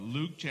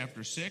Luke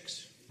chapter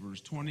 6,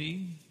 verse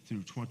 20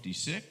 through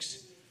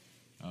 26,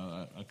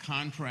 a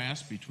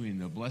contrast between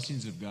the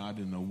blessings of God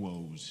and the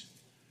woes.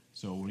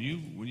 So when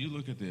you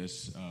look at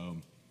this,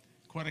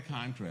 quite a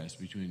contrast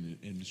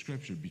in the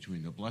Scripture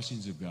between the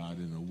blessings of God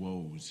and the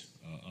woes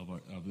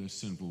of this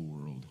sinful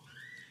world.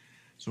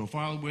 So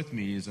follow with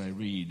me as I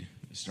read,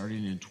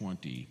 starting in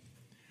 20.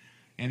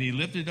 And he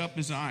lifted up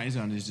his eyes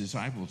on his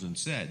disciples and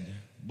said,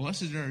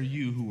 Blessed are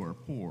you who are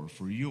poor,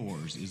 for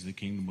yours is the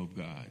kingdom of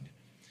God.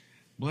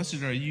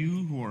 Blessed are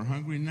you who are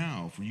hungry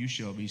now, for you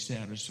shall be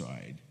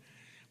satisfied.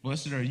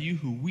 Blessed are you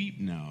who weep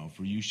now,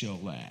 for you shall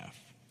laugh.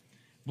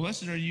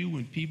 Blessed are you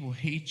when people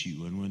hate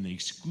you, and when they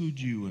exclude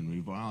you and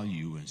revile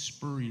you and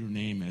spur your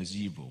name as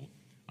evil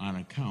on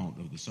account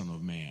of the Son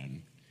of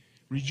Man.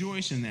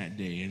 Rejoice in that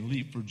day and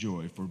leap for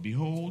joy, for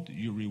behold,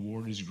 your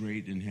reward is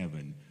great in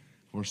heaven,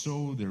 for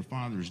so their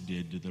fathers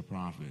did to the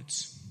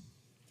prophets.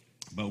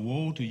 But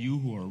woe to you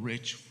who are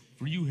rich,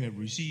 for you have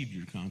received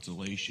your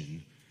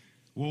consolation.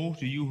 Woe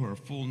to you who are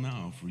full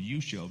now, for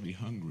you shall be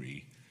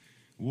hungry.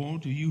 Woe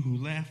to you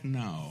who laugh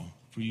now,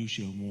 for you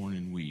shall mourn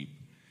and weep.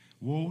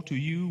 Woe to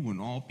you when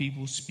all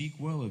people speak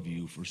well of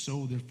you, for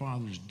so their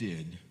fathers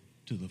did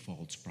to the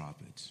false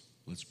prophets.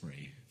 Let's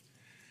pray.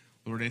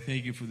 Lord, I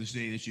thank you for this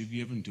day that you've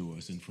given to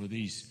us and for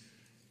these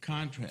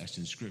contrasts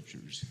in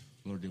Scriptures.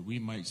 Lord, that we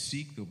might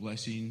seek the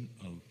blessing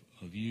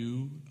of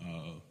you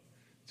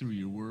through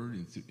your word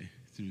and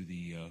through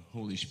the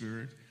Holy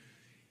Spirit.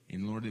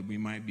 And Lord, that we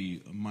might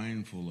be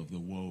mindful of the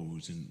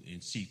woes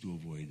and seek to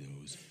avoid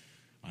those.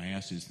 I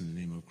ask this in the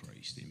name of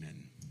Christ.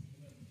 Amen.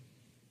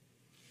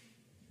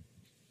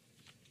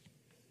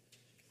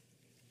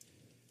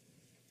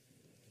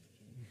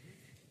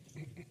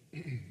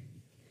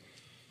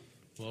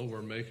 Well,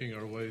 we're making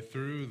our way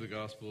through the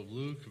Gospel of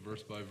Luke,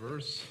 verse by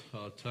verse,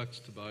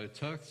 text by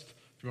text.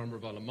 If you remember,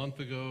 about a month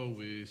ago,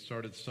 we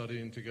started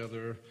studying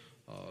together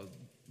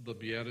the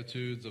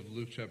Beatitudes of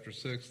Luke chapter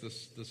 6,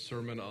 this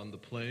Sermon on the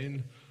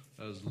Plain,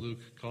 as Luke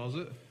calls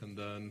it. And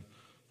then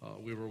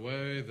we were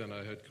away, then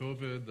I had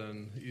COVID,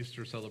 then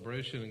Easter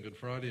celebration and Good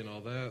Friday and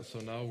all that. So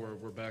now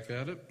we're back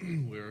at it.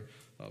 We're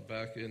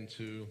back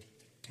into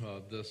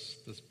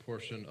this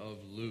portion of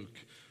Luke.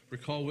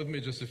 Recall with me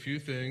just a few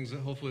things,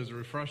 hopefully as a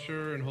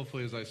refresher, and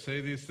hopefully as I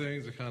say these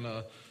things, it kind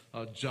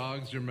of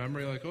jogs your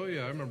memory, like, oh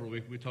yeah, I remember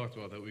we talked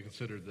about that, we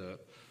considered that.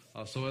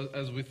 So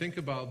as we think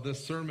about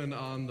this Sermon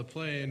on the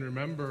Plain,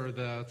 remember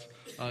that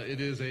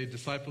it is a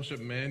discipleship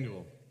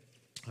manual.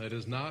 It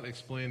is not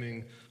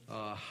explaining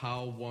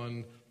how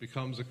one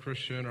becomes a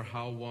Christian or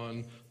how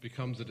one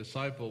becomes a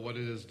disciple. What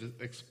it is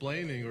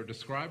explaining or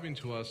describing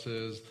to us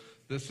is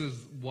this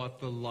is what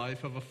the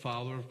life of a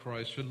follower of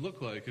Christ should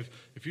look like.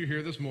 If you're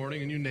here this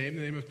morning and you name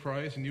the name of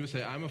Christ and you would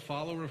say, I'm a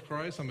follower of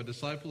Christ, I'm a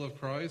disciple of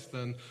Christ,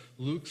 then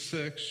Luke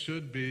 6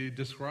 should be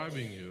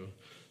describing you.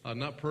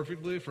 Not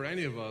perfectly for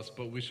any of us,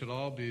 but we should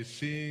all be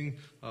seeing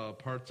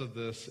parts of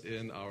this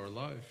in our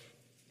life.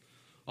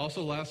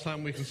 Also, last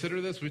time we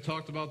considered this, we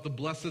talked about the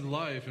blessed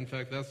life. In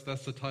fact,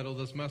 that's the title of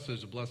this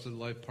message, the Blessed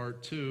Life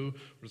Part 2.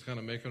 We're just kind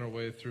of making our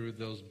way through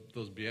those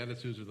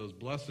Beatitudes or those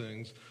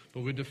blessings.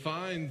 But we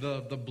defined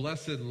the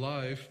blessed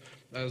life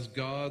as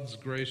God's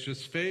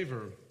gracious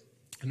favor.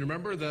 And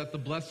remember that the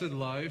blessed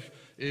life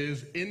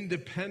is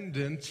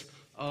independent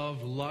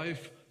of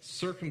life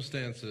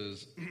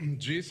circumstances.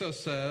 Jesus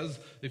says,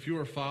 if you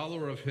are a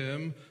follower of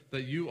him,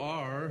 that you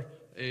are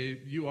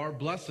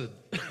blessed,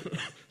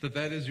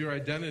 that is your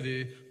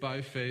identity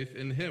by faith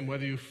in him.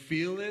 Whether you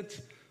feel it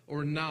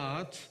or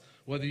not,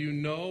 whether you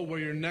know where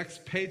your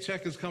next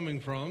paycheck is coming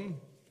from,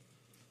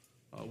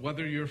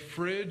 whether your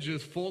fridge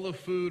is full of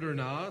food or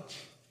not,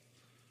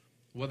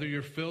 whether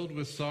you're filled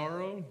with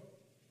sorrow,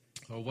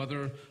 or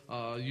whether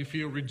you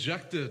feel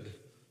rejected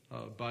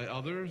by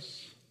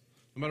others,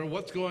 no matter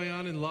what's going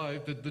on in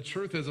life, the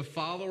truth is, a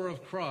follower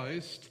of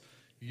Christ,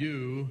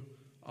 you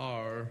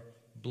are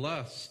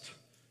blessed.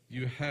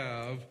 You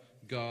have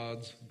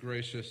God's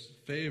gracious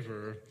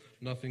favor.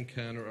 Nothing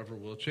can or ever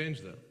will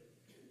change that.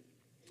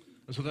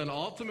 And so then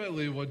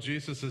ultimately what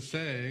Jesus is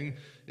saying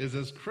is,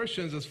 as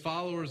Christians, as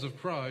followers of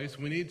Christ,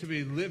 we need to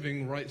be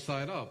living right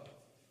side up.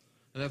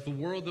 And that the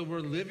world that we're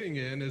living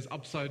in is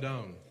upside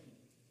down.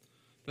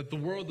 That the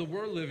world that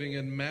we're living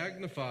in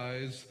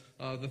magnifies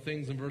the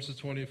things in verses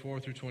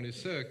 24 through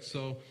 26.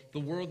 So the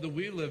world that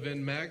we live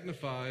in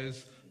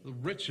magnifies the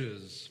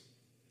riches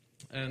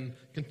and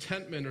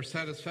contentment or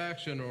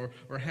satisfaction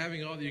or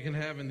having all that you can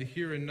have in the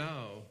here and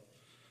now.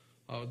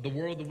 The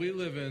world that we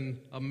live in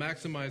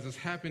maximizes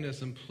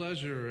happiness and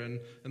pleasure, and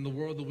the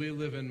world that we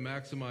live in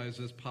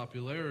maximizes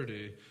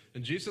popularity.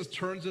 And Jesus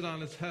turns it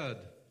on its head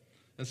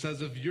and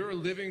says, if you're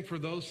living for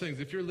those things,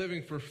 if you're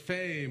living for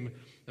fame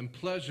and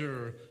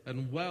pleasure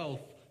and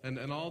wealth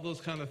and all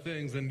those kind of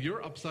things, then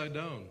you're upside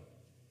down.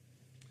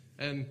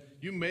 And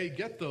you may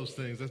get those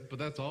things, but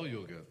that's all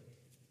you'll get.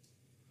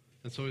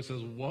 And so he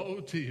says,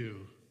 woe to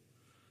you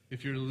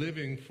if you're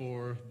living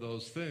for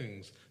those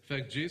things. In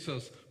fact,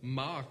 Jesus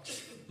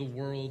mocks the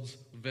world's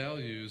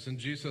values, and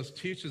Jesus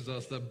teaches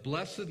us that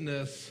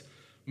blessedness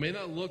may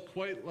not look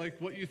quite like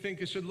what you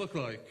think it should look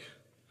like.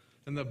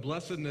 And that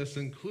blessedness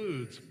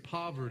includes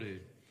poverty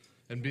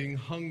and being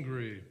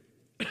hungry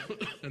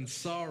and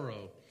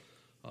sorrow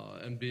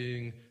and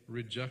being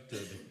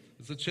rejected.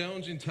 It's a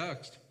challenging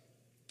text.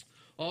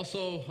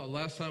 Also,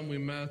 last time we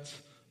met,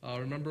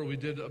 remember we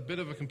did a bit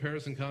of a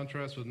comparison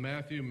contrast with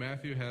Matthew.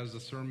 Matthew has the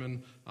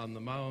Sermon on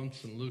the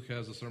Mount, and Luke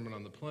has the Sermon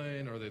on the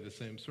Plain. Are they the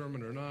same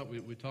sermon or not?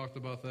 We talked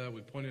about that.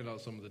 We pointed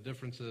out some of the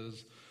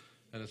differences.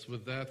 And it's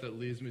with that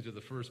leads me to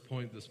the first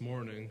point this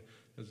morning.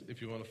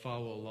 If you want to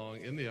follow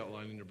along in the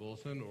outline in your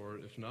bulletin, or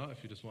if not,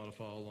 if you just want to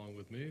follow along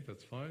with me,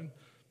 that's fine.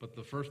 But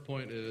the first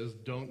point is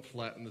don't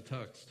flatten the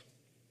text.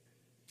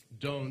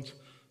 Don't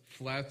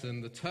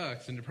flatten the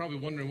text. And you're probably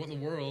wondering, what in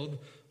the world,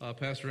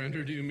 Pastor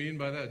Andrew, do you mean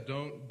by that?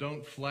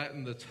 Don't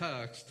flatten the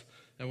text.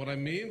 And what I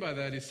mean by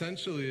that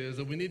essentially is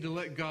that we need to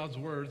let God's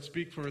word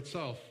speak for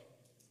itself.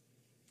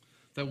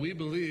 That we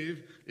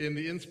believe in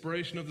the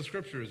inspiration of the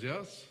scriptures,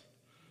 yes?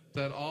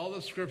 That all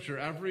the scripture,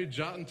 every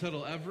jot and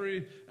tittle,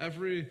 every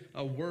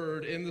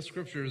word in the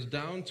scriptures,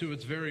 down to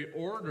its very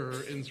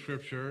order in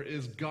scripture,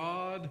 is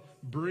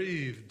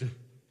God-breathed.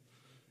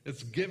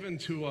 It's given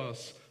to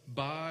us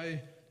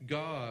by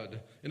God.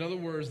 In other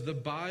words, the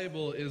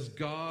Bible is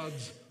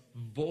God's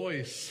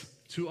voice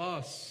to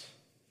us.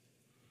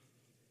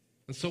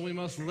 And so we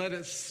must let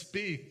it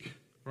speak,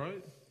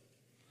 right?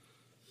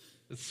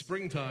 It's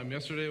springtime.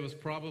 Yesterday was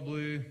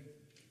probably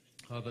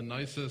the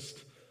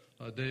nicest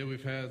day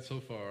we've had so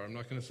far. I'm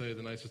not going to say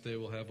the nicest day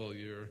we'll have all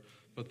year,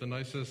 but the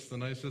nicest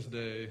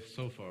day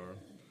so far.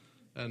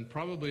 And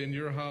probably in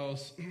your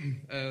house,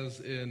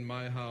 as in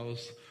my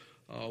house,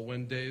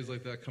 when days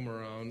like that come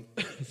around,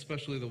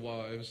 especially the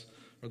wives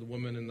or the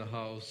women in the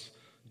house,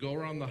 go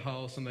around the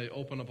house and they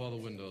open up all the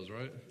windows,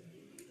 right?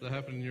 Does that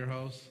happen in your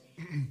house?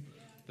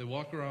 They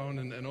walk around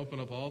and open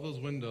up all those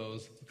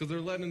windows because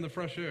they're letting in the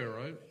fresh air,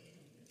 right?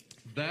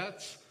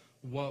 That's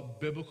what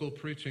biblical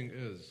preaching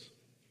is.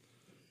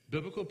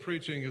 Biblical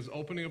preaching is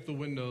opening up the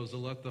windows to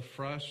let the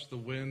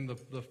wind,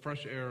 the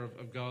fresh air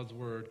of God's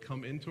word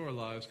come into our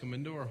lives, come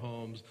into our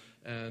homes,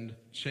 and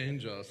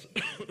change us.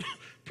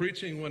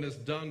 Preaching, when it's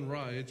done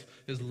right,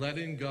 is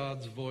letting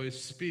God's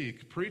voice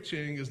speak.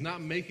 Preaching is not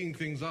making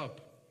things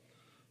up.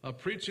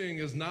 Preaching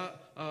is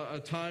not a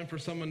time for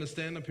someone to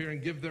stand up here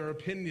and give their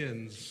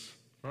opinions,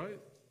 right?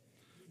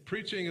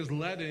 Preaching is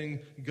letting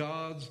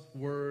God's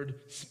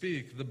word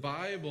speak. The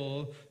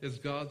Bible is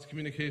God's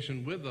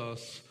communication with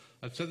us.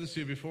 I've said this to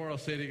you before, I'll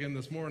say it again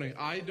this morning.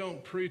 I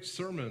don't preach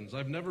sermons.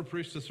 I've never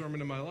preached a sermon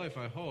in my life,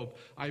 I hope.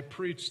 I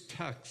preach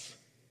texts.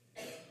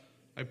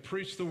 I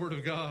preach the Word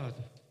of God.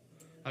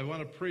 I want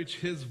to preach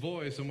His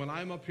voice. And when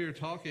I'm up here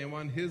talking, I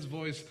want His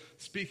voice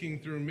speaking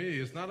through me.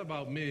 It's not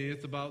about me.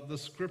 It's about the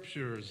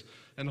Scriptures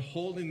and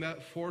holding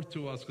that forth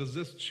to us, because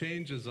this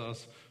changes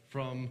us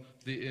from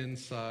the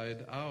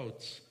inside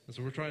out. And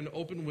so we're trying to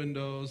open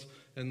windows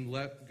and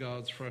let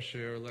God's fresh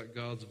air, let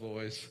God's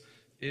voice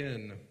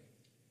in.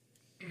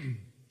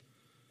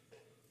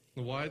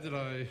 Why did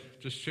I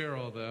just share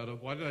all that?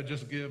 Why did I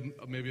just give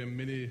maybe a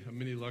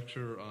mini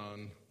lecture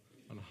on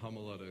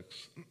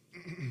homiletics,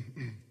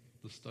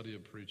 the study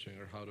of preaching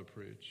or how to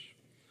preach?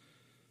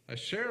 I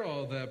share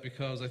all that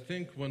because I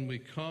think when we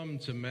come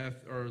to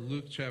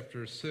Luke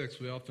chapter 6,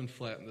 we often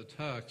flatten the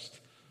text.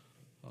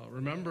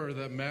 Remember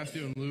that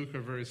Matthew and Luke are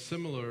very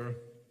similar,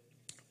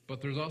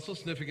 but there's also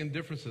significant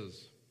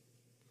differences.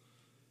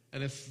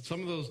 And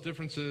some of those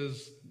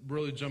differences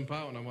really jump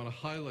out, and I want to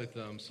highlight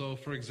them. So,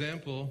 for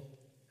example,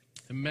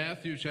 in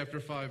Matthew chapter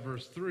 5,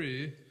 verse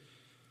 3,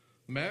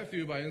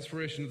 Matthew, by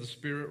inspiration of the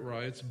Spirit,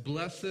 writes,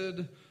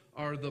 "Blessed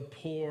are the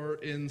poor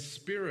in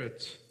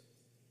spirit,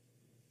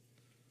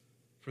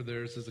 for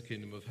theirs is the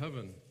kingdom of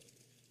heaven."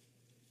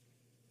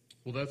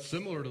 Well, that's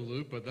similar to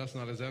Luke, but that's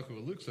not exactly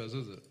what Luke says,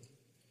 is it?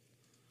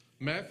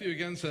 Matthew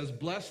again says,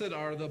 "Blessed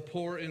are the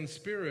poor in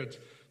spirit."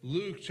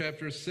 Luke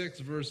chapter 6,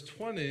 verse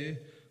 20,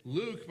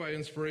 Luke, by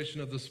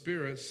inspiration of the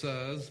Spirit,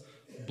 says,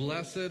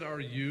 "Blessed are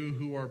you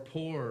who are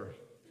poor."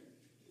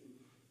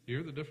 You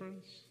hear the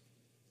difference?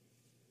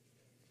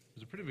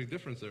 There's a pretty big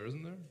difference there,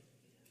 isn't there?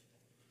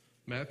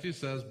 Matthew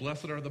says,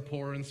 "Blessed are the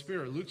poor in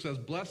spirit." Luke says,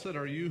 "Blessed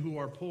are you who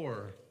are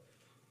poor."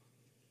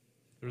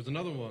 There's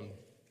another one.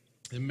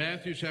 In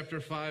Matthew chapter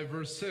 5,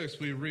 verse 6,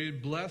 we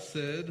read,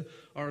 "Blessed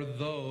are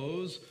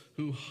those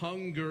who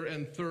hunger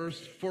and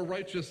thirst for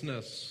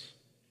righteousness."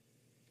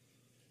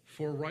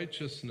 For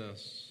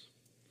righteousness.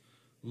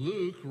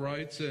 Luke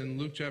writes in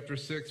Luke chapter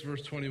 6,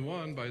 verse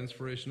 21, by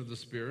inspiration of the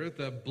Spirit,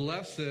 that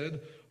 "Blessed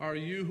are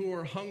you who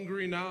are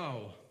hungry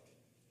now,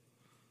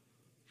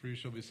 for you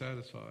shall be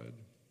satisfied."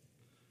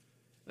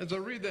 As I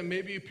read that,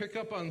 maybe you pick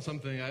up on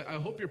something. I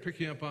hope you're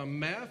picking up on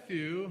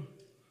Matthew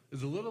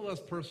is a little less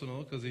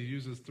personal because he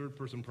uses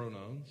third-person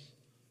pronouns,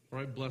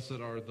 right?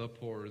 Blessed are the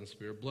poor in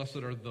spirit. Blessed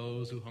are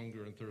those who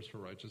hunger and thirst for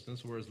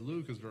righteousness, whereas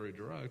Luke is very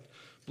direct.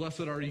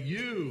 Blessed are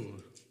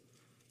you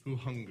who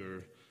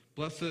hunger.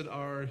 Blessed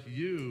are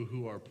you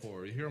who are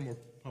poor. You hear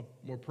how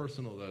more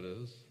personal that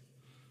is.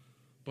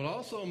 But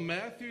also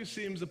Matthew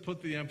seems to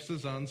put the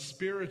emphasis on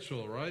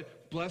spiritual, right?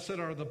 Blessed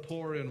are the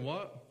poor in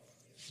what?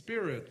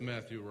 Spirit,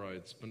 Matthew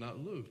writes, but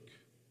not Luke.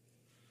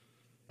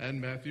 And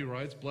Matthew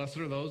writes, blessed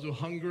are those who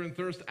hunger and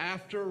thirst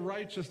after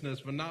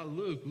righteousness, but not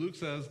Luke. Luke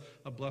says,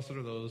 blessed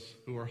are those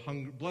who are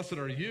blessed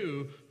are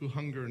you who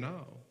hunger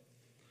now.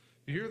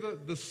 You hear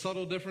the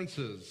subtle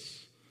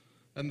differences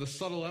and the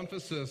subtle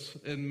emphasis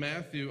in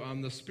Matthew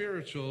on the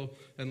spiritual,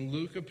 and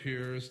Luke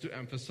appears to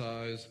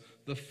emphasize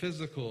the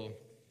physical.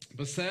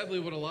 But sadly,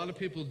 what a lot of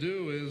people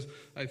do is,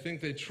 I think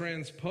they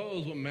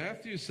transpose what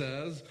Matthew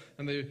says,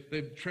 and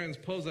they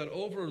transpose that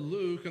over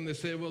Luke, and they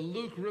say, what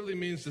Luke really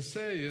means to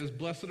say is,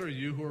 blessed are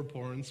you who are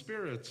poor in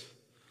spirit.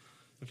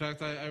 In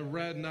fact, I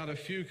read not a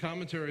few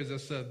commentaries that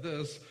said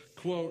this,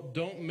 quote,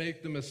 don't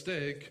make the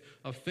mistake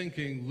of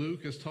thinking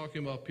Luke is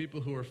talking about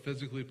people who are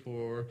physically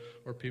poor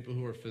or people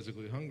who are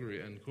physically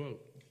hungry, end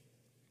quote.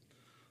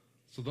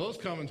 So those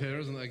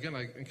commentators, and again,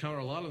 I encounter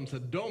a lot of them,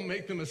 said, don't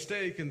make the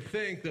mistake and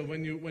think that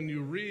when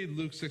you read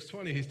Luke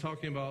 6:20, he's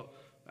talking about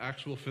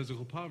actual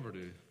physical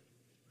poverty.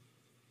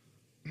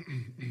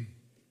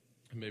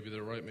 Maybe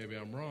they're right, maybe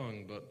I'm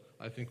wrong, but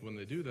I think when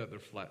they do that, they're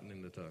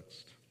flattening the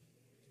text.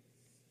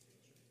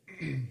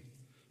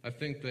 I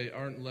think they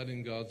aren't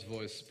letting God's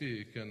voice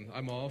speak, and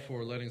I'm all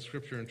for letting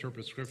Scripture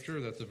interpret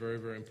Scripture. That's a very,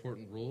 very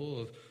important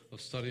rule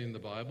of studying the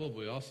Bible. But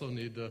we also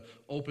need to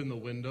open the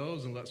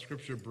windows and let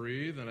Scripture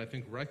breathe, and I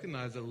think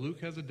recognize that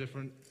Luke has a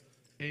different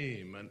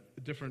aim, and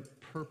a different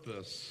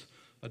purpose,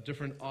 a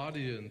different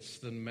audience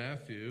than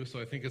Matthew. So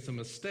I think it's a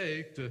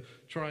mistake to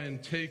try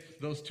and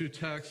take those two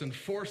texts and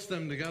force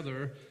them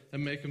together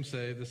and make them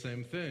say the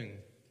same thing.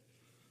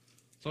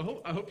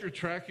 So I hope you're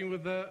tracking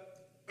with that.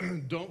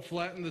 Don't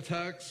flatten the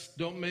text.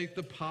 Don't make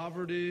the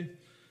poverty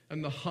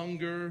and the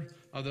hunger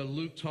that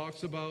Luke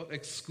talks about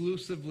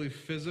exclusively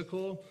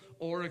physical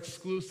or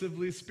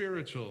exclusively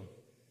spiritual.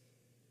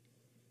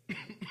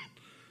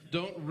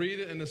 Don't read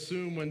it and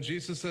assume when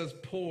Jesus says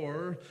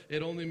poor,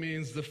 it only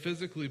means the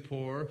physically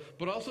poor,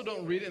 but also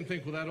don't read it and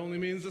think, well, that only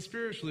means the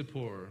spiritually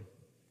poor.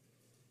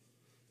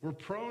 We're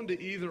prone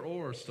to either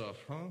or stuff,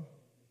 huh?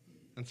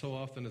 And so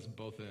often it's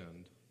both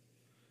and.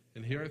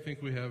 And here I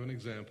think we have an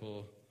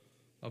example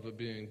of it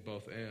being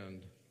both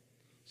and.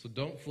 So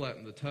don't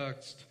flatten the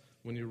text.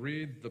 When you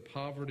read the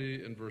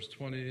poverty in verse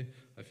 20,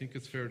 I think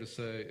it's fair to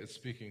say it's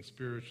speaking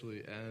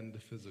spiritually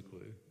and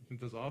physically. I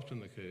think that's often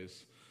the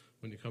case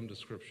when you come to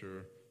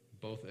Scripture,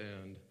 both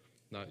and,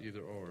 not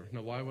either or.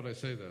 Now, why would I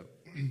say that?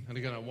 And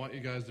again, I want you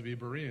guys to be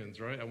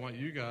Bereans, right? I want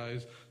you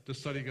guys to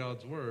study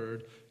God's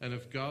Word, and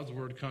if God's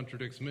Word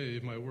contradicts me,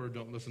 my word,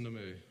 don't listen to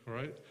me,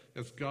 right?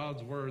 It's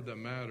God's Word that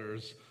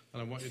matters,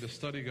 and I want you to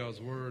study God's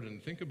Word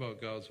and think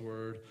about God's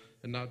Word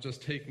and not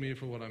just take me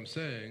for what I'm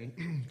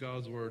saying.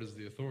 God's Word is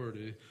the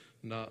authority,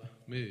 not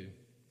me.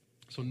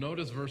 So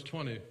notice verse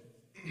 20.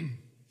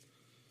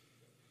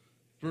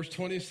 Verse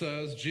 20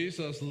 says,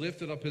 Jesus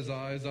lifted up his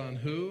eyes on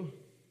who?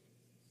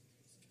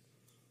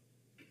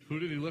 Who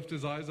did he lift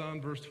his eyes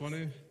on, verse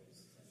 20?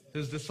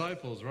 His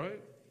disciples, right?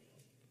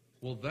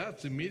 Well,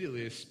 that's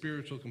immediately a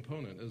spiritual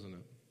component, isn't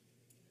it?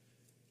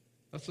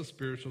 That's a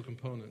spiritual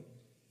component.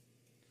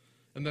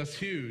 And that's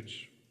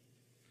huge.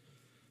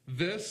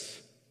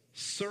 This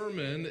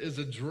sermon is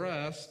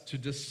addressed to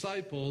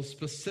disciples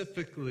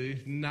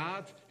specifically,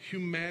 not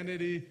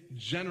humanity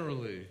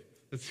generally.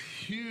 It's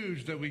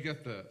huge that we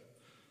get that.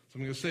 So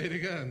I'm going to say it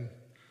again.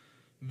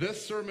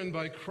 This sermon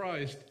by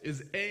Christ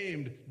is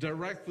aimed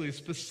directly,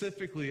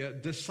 specifically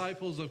at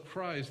disciples of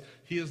Christ.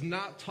 He is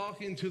not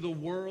talking to the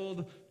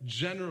world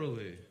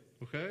generally,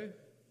 okay?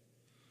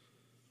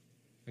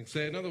 I can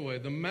say it another way.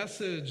 The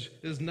message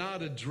is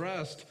not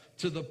addressed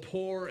to the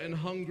poor and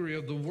hungry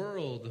of the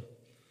world.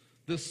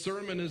 This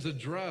sermon is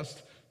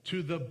addressed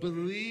to the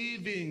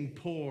believing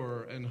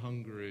poor and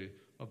hungry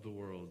of the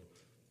world.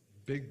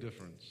 Big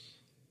difference.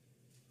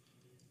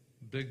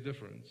 Big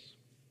difference.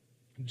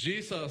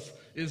 Jesus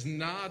is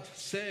not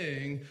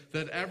saying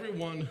that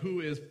everyone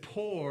who is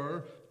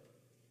poor,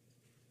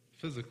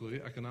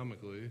 physically,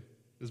 economically,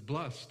 is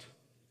blessed.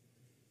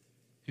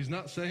 He's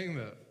not saying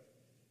that.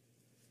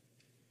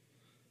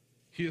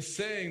 He is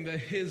saying that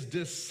his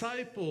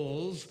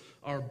disciples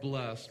are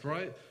blessed,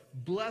 right?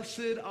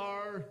 Blessed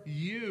are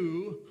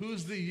you.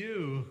 Who's the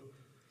you?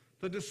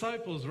 The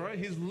disciples, right?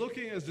 He's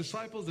looking at his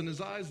disciples in his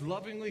eyes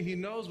lovingly. He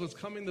knows what's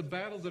coming, the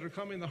battles that are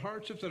coming, the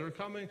hardships that are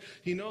coming.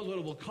 He knows what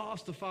it will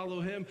cost to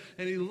follow him.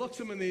 And he looks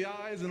them in the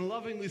eyes and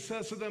lovingly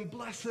says to them,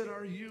 blessed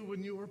are you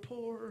when you are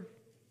poor.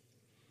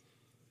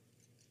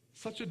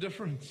 Such a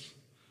difference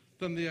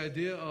than the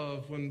idea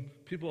of when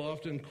people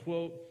often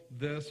quote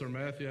this or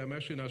Matthew. I'm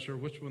actually not sure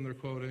which one they're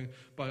quoting,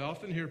 but I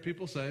often hear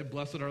people say,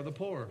 blessed are the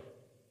poor.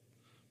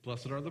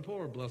 Blessed are the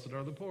poor, blessed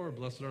are the poor,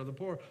 blessed are the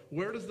poor.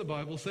 Where does the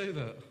Bible say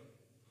that?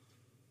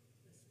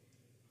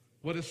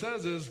 What it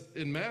says is,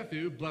 in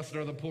Matthew, blessed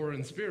are the poor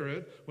in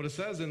spirit. What it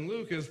says in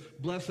Luke is,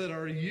 blessed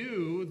are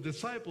you,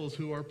 disciples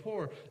who are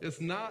poor.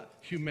 It's not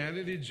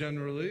humanity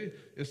generally,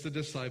 it's the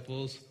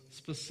disciples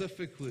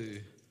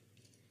specifically.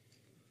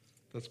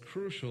 That's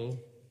crucial,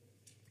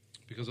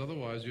 because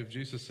otherwise you have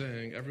Jesus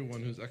saying,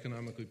 everyone who's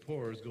economically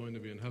poor is going to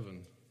be in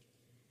heaven.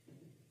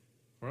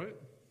 Right?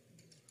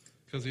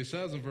 Because he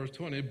says in verse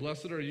 20,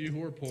 blessed are you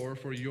who are poor,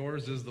 for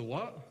yours is the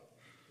what?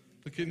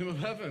 The kingdom of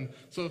heaven.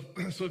 So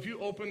if you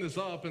open this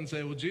up and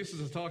say, well, Jesus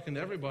is talking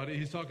to everybody,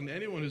 he's talking to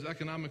anyone who's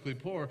economically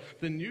poor,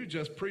 then you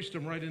just preached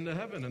them right into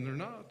heaven, and they're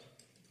not.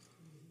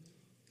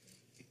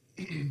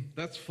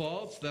 That's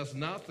false. That's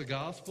not the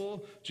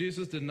gospel.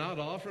 Jesus did not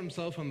offer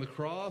himself on the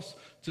cross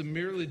to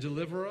merely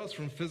deliver us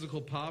from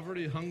physical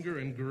poverty, hunger,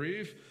 and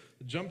grief.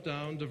 Jump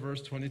down to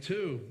verse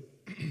 22.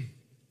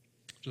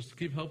 Just to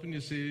keep helping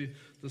you see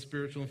the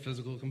spiritual and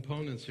physical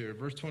components here.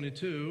 Verse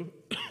 22,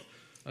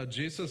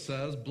 Jesus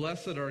says,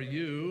 "Blessed are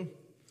you,"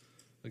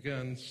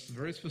 again,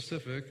 very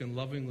specific and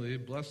lovingly,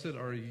 "blessed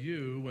are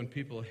you when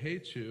people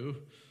hate you."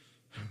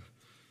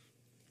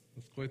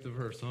 That's quite the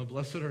verse, huh?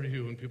 "Blessed are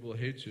you when people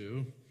hate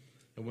you,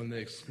 and when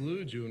they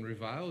exclude you and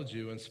revile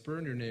you and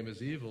spurn your name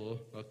as evil,"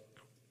 a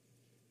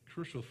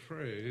crucial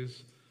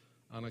phrase,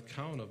 "on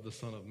account of the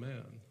Son of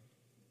Man."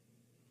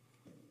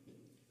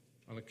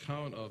 On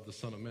account of the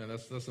Son of Man.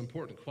 That's an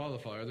important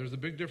qualifier. There's a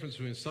big difference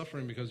between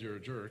suffering because you're a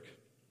jerk,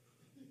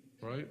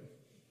 right?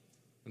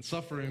 And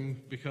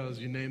suffering because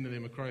you name the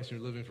name of Christ and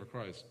you're living for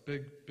Christ.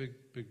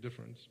 Big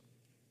difference.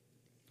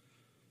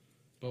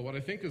 But what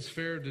I think is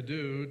fair to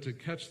do to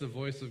catch the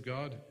voice of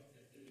God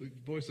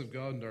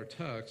in our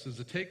text is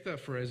to take that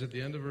phrase at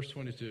the end of verse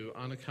 22,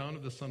 "on account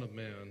of the Son of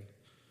Man,"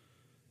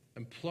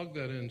 and plug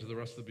that into the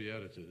rest of the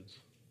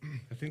Beatitudes.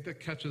 I think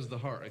that catches the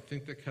heart. I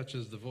think that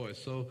catches the voice.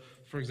 So,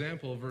 for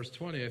example, verse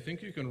 20, I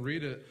think you can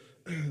read it,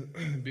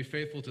 be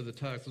faithful to the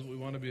text. We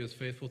want to be as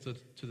faithful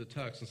to the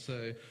text and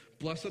say,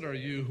 "Blessed are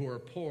you who are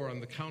poor on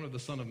the account of the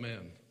Son of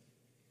Man.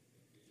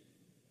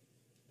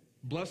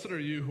 Blessed are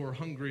you who are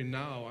hungry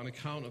now on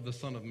account of the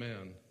Son of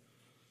Man."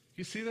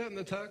 You see that in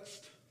the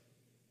text?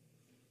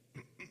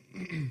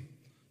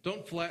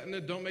 Don't flatten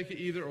it. Don't make it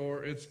either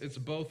or. It's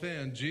both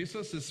and.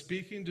 Jesus is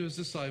speaking to his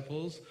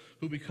disciples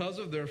who, because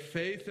of their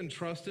faith and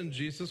trust in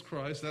Jesus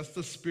Christ, that's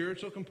the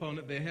spiritual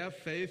component. They have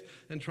faith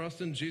and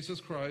trust in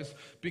Jesus Christ.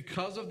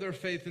 Because of their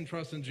faith and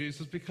trust in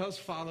Jesus, because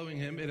following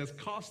him, it has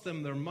cost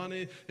them their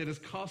money, it has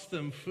cost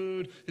them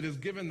food, it has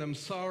given them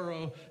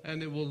sorrow,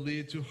 and it will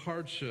lead to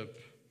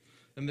hardship.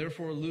 And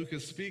therefore, Luke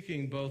is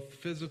speaking both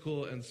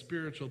physical and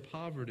spiritual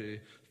poverty,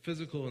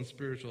 physical and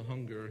spiritual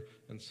hunger,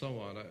 and so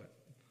on.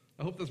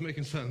 I hope that's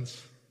making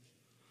sense.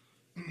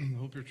 I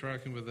hope you're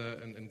tracking with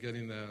that and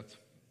getting that.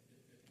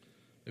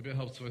 Maybe it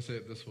helps if I say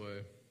it this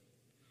way.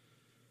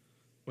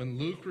 When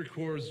Luke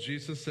records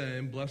Jesus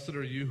saying, "Blessed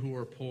are you who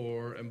are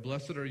poor," and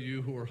 "Blessed are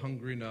you who are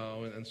hungry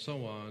now," and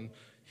so on,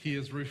 he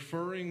is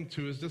referring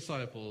to his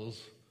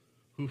disciples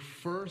who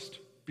first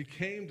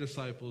became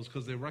disciples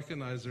because they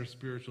recognized their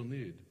spiritual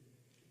need.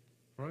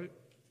 Right?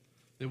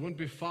 They wouldn't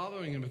be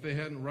following him if they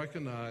hadn't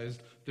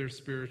recognized their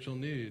spiritual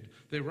need.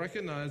 They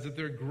recognized that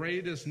their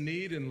greatest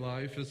need in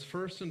life is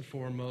first and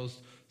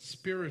foremost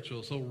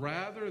spiritual. So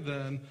rather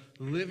than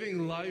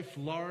living life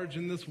large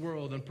in this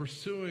world and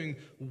pursuing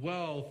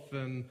wealth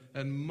and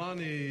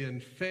money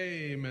and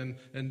fame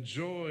and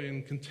joy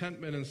and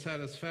contentment and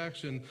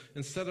satisfaction,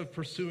 instead of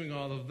pursuing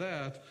all of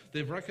that,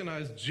 they've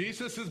recognized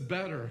Jesus is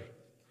better.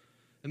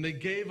 And they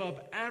gave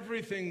up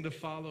everything to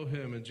follow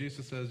him. And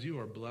Jesus says, "You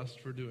are blessed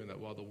for doing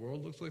that," while the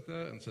world looks like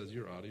that and says,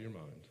 "You're out of your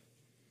mind."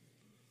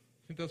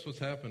 I think that's what's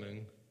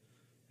happening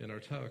in our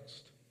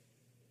text.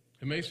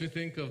 It makes me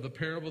think of the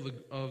parable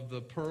of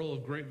the pearl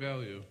of great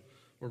value,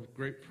 or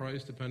great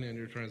price, depending on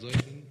your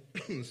translation.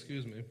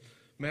 Excuse me.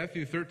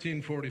 Matthew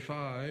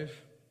 13:45,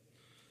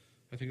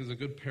 I think, is a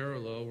good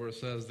parallel where it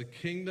says, "The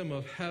kingdom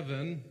of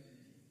heaven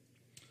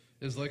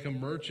is like a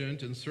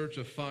merchant in search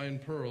of fine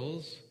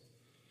pearls,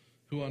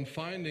 who on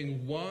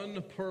finding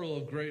one pearl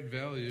of great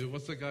value,"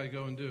 what's the guy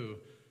go and do?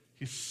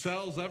 He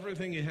sells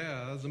everything he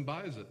has and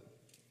buys it.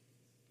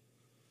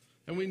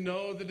 And we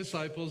know the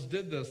disciples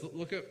did this.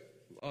 Look at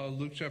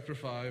Luke chapter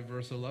 5,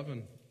 verse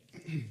 11.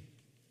 In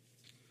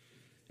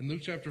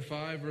Luke chapter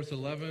 5, verse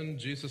 11,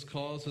 Jesus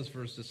calls his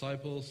first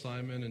disciples,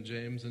 Simon and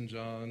James and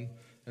John.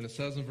 And it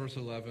says in verse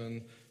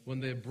 11, when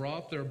they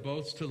brought their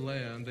boats to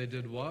land, they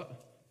did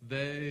what?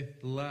 They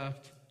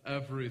left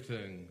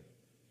everything.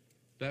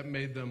 That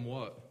made them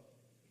what?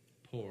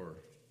 Poor.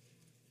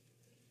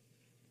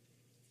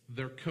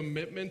 Their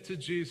commitment to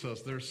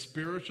Jesus, their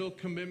spiritual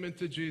commitment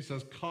to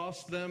Jesus,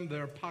 cost them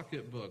their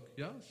pocketbook.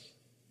 Yes?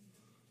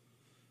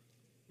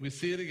 We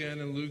see it again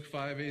in Luke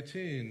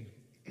 5:18.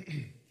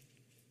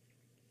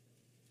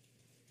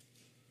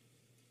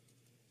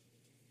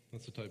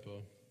 That's a typo.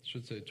 It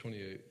should say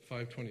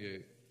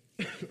 5:28.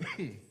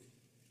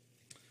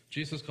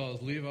 Jesus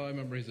calls Levi.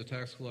 Remember, he's a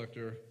tax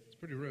collector. He's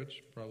pretty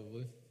rich,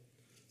 probably.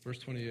 Verse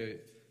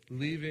 28.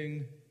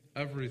 Leaving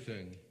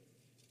everything,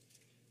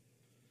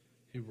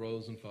 he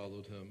rose and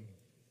followed him.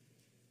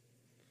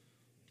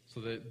 So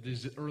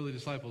these early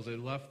disciples, they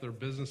left their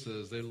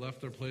businesses, they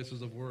left their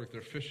places of work,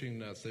 their fishing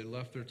nets, they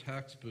left their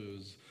tax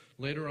booths.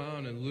 Later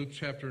on in Luke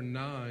chapter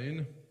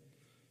 9,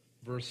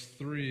 verse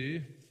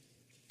 3,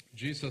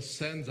 Jesus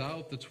sends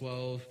out the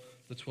 12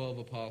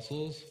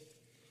 apostles.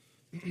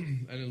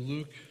 And in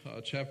Luke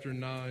chapter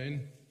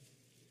 9,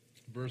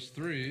 verse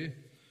 3,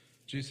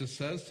 Jesus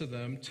says to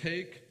them,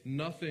 "Take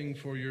nothing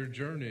for your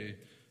journey,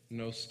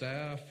 no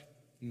staff,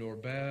 nor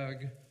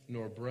bag,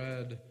 nor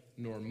bread,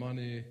 nor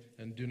money,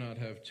 and do not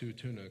have 2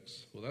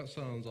 tunics. Well, that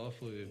sounds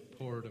awfully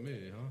poor to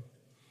me,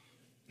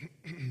 huh?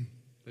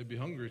 They'd be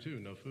hungry too,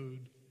 no food.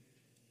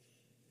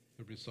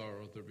 There'd be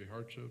sorrow, there'd be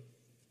hardship.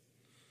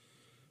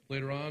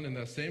 Later on in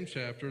that same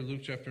chapter,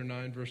 Luke chapter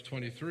 9, verse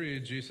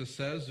 23, Jesus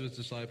says to his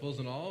disciples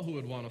and all who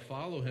would want to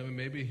follow him, and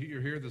maybe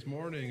you're here this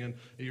morning and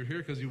you're here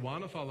because you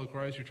want to follow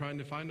Christ, you're trying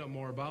to find out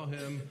more about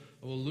him.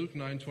 Well, Luke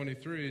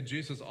 9:23,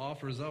 Jesus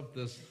offers up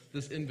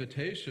this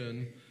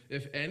invitation.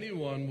 If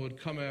anyone would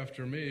come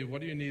after me,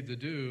 what do you need to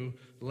do?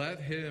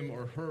 Let him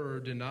or her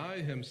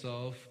deny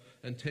himself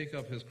and take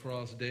up his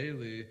cross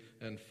daily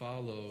and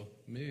follow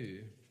me.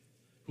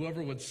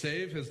 Whoever would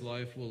save his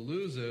life will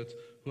lose it.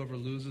 Whoever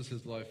loses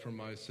his life for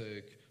my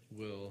sake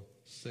will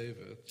save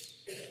it.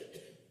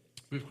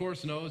 We, of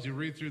course, know as you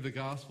read through the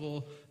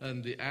gospel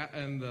and the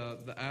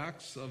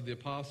Acts of the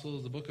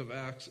Apostles, the book of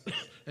Acts,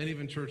 and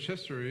even church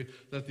history,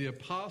 that the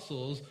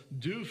apostles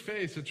do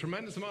face a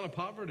tremendous amount of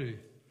poverty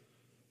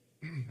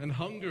and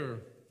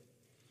hunger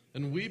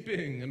and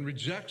weeping and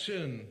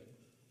rejection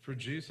for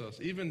Jesus,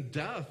 even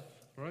death,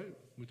 right?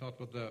 We talked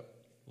about that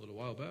a little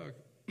while back.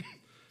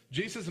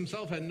 Jesus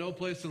himself had no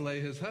place to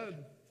lay his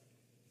head.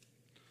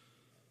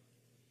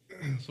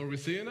 So are we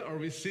seeing it? Are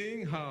we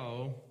seeing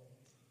how,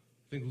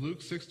 I think Luke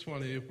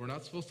 6:20, we're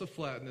not supposed to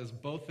flatten as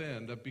both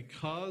end, that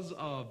because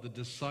of the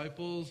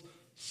disciples'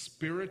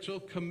 spiritual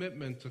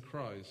commitment to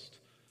Christ,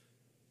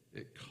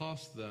 it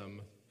cost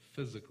them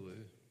physically.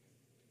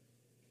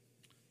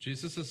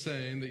 Jesus is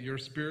saying that your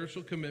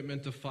spiritual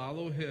commitment to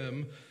follow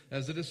him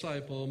as a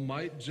disciple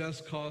might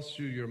just cost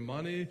you your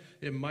money.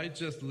 It might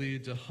just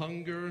lead to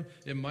hunger.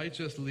 It might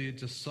just lead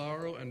to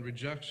sorrow and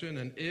rejection.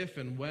 And if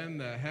and when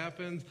that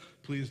happens,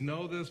 please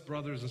know this,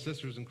 brothers and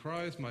sisters in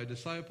Christ, my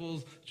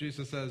disciples,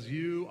 Jesus says,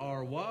 you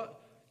are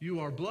what?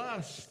 You are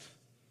blessed.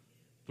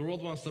 The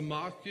world wants to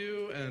mock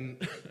you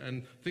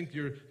and think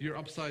you're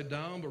upside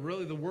down, but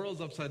really the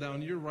world's upside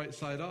down. You're right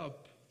side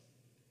up.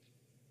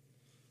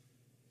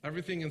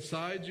 Everything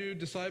inside you,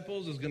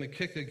 disciples, is going to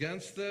kick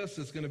against this.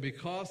 It's going to be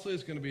costly.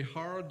 It's going to be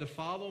hard to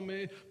follow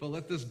me. But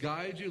let this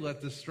guide you.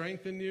 Let this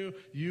strengthen you.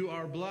 You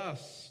are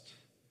blessed.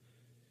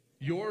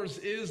 Yours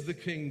is the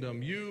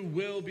kingdom. You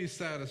will be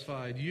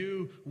satisfied.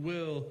 You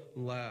will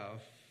laugh.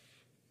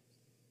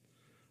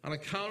 On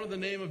account of the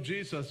name of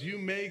Jesus, you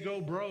may go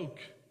broke.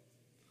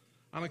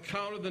 On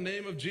account of the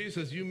name of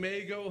Jesus, you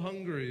may go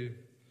hungry.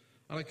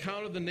 On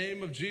account of the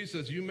name of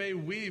Jesus, you may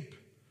weep.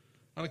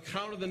 On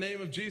account of the name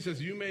of Jesus,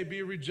 you may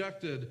be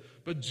rejected,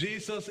 but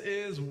Jesus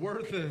is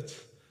worth it.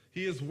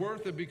 He is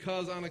worth it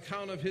because on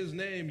account of his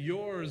name,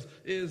 yours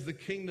is the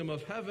kingdom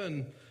of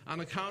heaven. On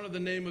account of the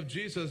name of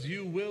Jesus,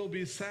 you will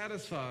be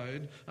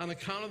satisfied. On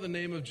account of the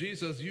name of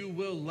Jesus, you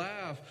will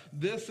laugh.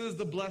 This is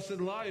the blessed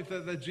life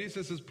that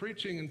Jesus is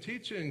preaching and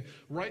teaching,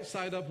 right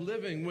side up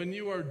living. When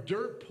you are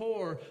dirt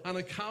poor on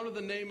account of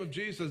the name of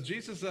Jesus,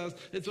 Jesus says,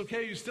 it's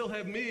okay, you still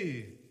have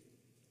me.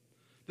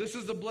 This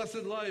is the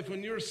blessed life.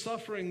 When you're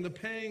suffering the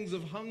pangs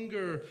of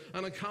hunger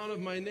on account of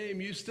my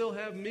name, you still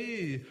have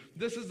me.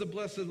 This is the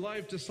blessed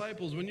life,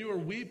 disciples. When you are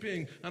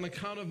weeping on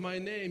account of my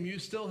name, you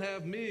still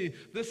have me.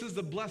 This is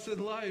the blessed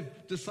life,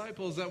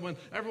 disciples, that when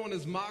everyone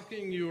is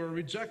mocking you or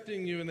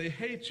rejecting you and they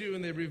hate you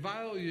and they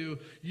revile you,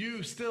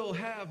 you still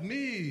have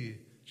me,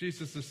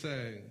 Jesus is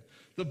saying.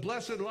 The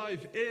blessed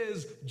life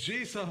is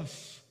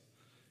Jesus.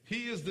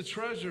 He is the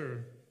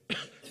treasure.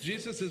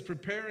 Jesus is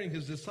preparing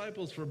his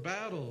disciples for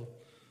battle.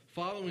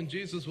 Following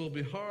Jesus will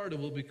be hard. It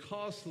will be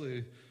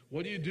costly.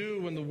 What do you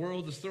do when the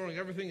world is throwing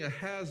everything it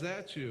has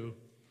at you?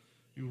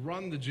 You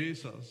run to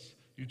Jesus.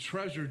 You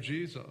treasure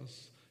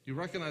Jesus. You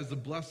recognize the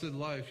blessed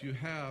life you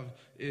have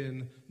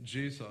in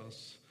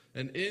Jesus.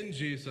 And in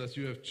Jesus,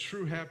 you have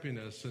true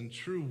happiness and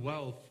true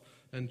wealth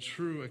and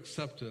true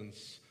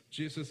acceptance.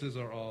 Jesus is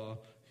our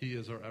all. He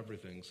is our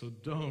everything. So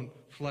don't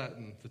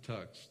flatten the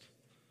text.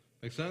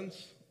 Make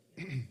sense?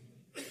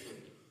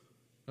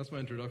 That's my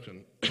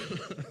introduction.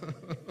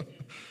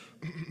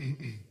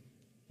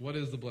 What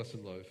is the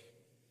blessed life?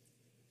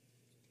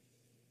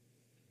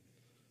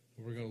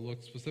 We're going to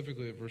look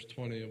specifically at verse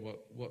 20 and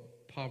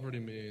what poverty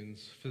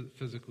means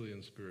physically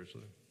and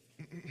spiritually.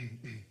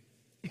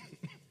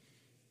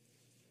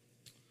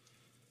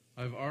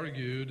 I've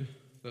argued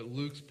that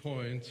Luke's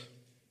point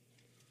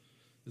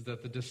is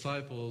that the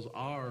disciples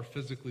are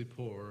physically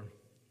poor,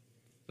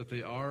 that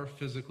they are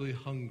physically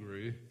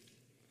hungry,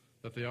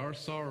 that they are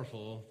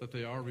sorrowful, that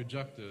they are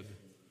rejected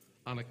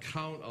on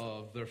account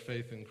of their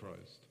faith in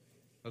Christ.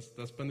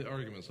 That's been the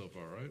argument so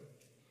far, right?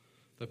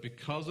 That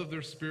because of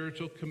their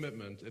spiritual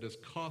commitment, it has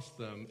cost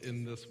them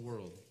in this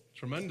world,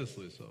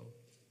 tremendously so.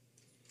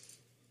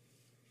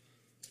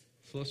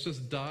 So let's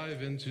just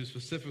dive into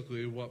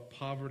specifically what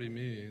poverty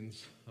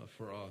means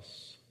for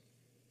us.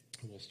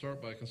 We'll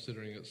start by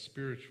considering it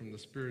from the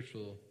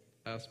spiritual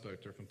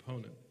aspect or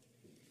component.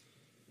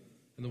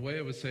 And the way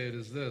I would say it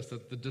is this,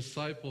 that the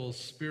disciples'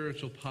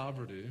 spiritual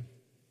poverty,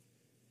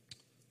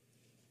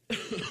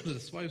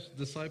 the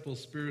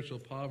disciples' spiritual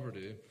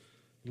poverty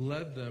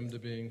led them to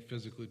being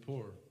physically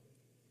poor.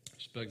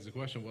 Which begs the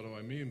question, what do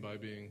I mean by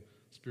being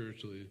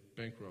spiritually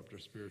bankrupt or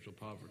spiritual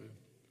poverty.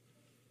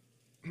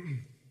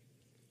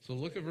 So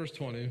look at verse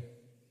 20,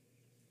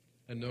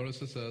 and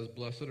notice it says,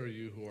 "Blessed are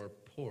you who are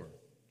poor."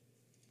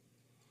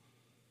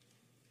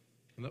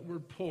 And that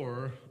word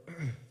poor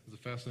is a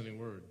fascinating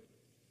word.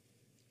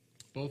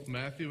 Both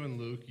Matthew and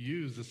Luke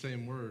use the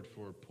same word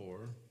for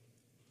poor,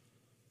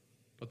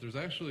 but there's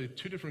actually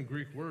two different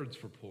Greek words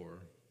for poor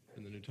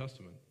in the New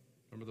Testament.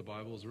 Remember, the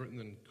Bible is written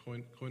in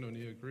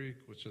koinonia Greek,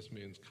 which just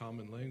means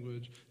common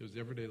language. It was the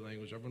everyday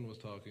language. Everyone was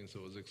talking, so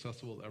it was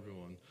accessible to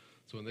everyone.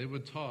 So when they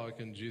would talk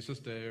in Jesus'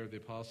 day or the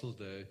apostles'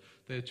 day,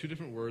 they had two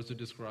different words to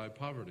describe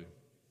poverty.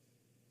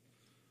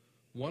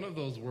 One of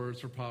those words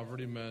for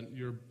poverty meant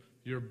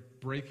you're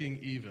breaking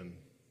even.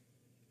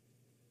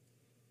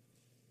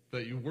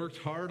 That you worked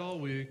hard all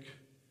week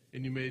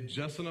and you made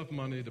just enough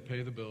money to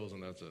pay the bills,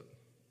 and that's it.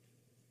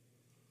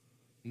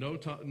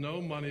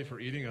 No money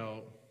for eating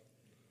out.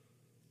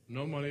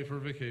 No money for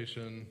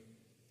vacation.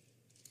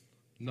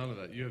 None of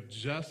that. You have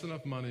just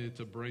enough money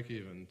to break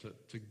even,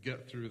 to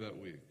get through that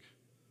week.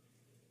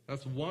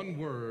 That's one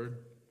word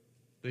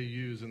they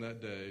used in that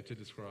day to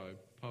describe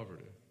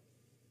poverty.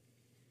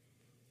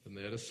 Then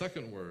they had a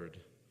second word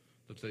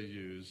that they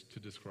used to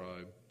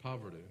describe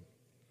poverty.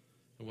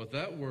 And what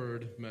that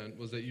word meant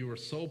was that you were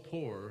so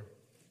poor,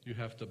 you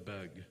have to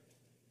beg.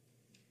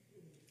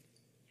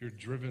 You're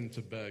driven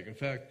to beg. In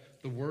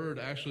fact, the word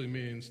actually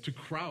means to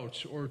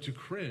crouch or to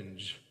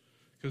cringe,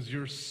 because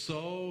you're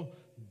so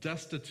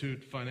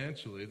destitute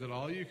financially that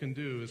all you can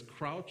do is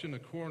crouch in a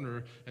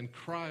corner and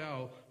cry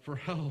out for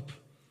help.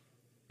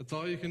 That's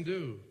all you can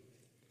do.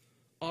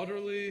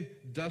 Utterly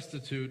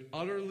destitute,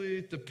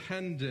 utterly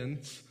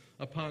dependent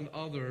upon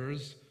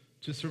others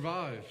to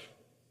survive.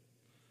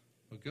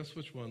 Well, guess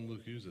which one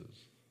Luke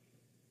uses?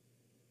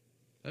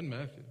 And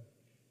Matthew.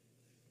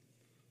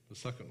 The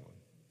second one.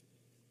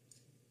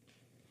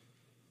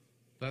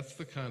 That's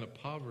the kind of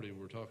poverty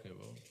we're talking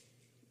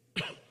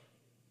about.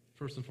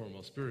 First and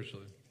foremost,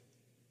 spiritually.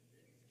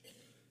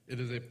 It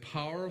is a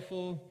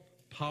powerful,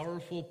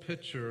 powerful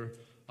picture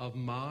of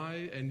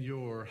my and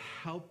your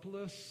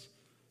helpless,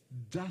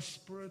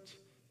 desperate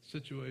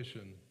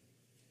situation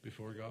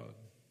before God.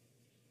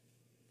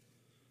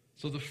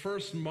 So the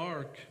first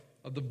mark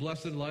of the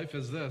blessed life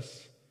is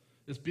this.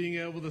 It's being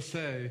able to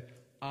say,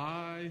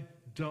 I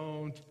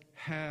don't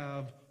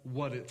have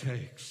what it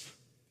takes.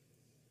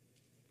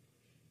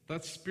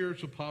 That's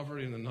spiritual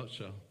poverty in a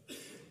nutshell.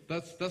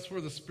 That's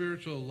where the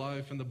spiritual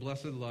life and the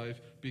blessed life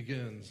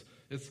begins.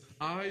 It's,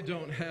 I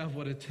don't have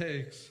what it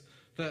takes.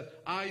 That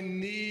I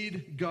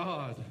need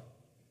God.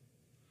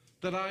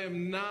 That I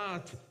am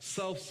not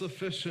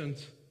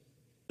self-sufficient.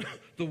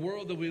 The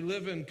world that we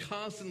live in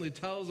constantly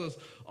tells us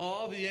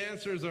all the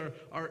answers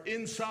are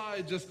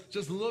inside.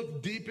 Just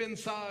look deep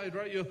inside,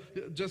 right? You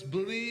just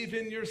believe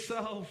in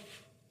yourself.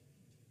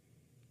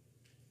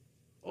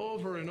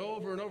 Over and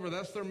over and over.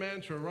 That's their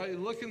mantra, right?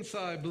 Look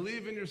inside,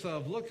 believe in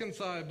yourself. Look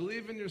inside,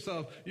 believe in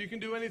yourself. You can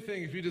do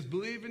anything if you just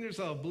believe in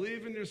yourself.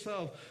 Believe in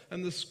yourself.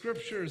 And the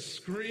scriptures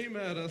scream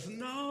at us,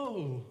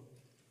 no.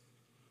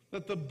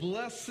 That the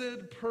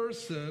blessed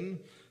person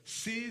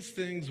sees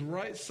things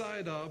right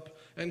side up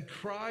and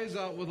cries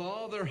out with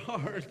all their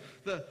heart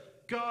that,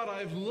 God,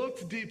 I've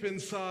looked deep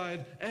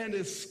inside and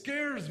it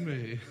scares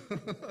me.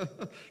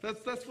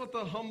 That's what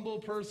the humble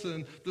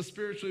person, the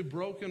spiritually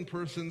broken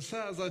person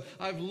says.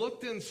 I've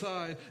looked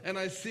inside and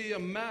I see a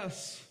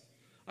mess.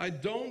 I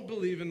don't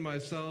believe in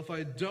myself.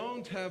 I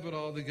don't have it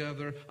all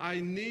together.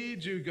 I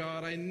need you,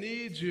 God. I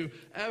need you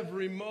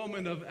every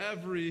moment of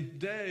every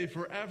day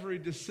for every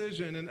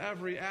decision and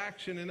every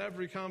action and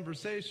every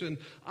conversation.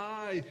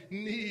 I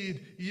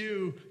need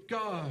you,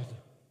 God.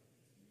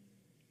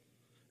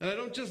 And I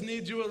don't just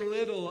need you a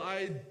little.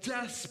 I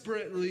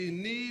desperately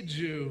need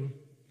you.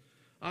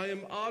 I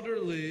am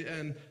utterly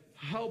and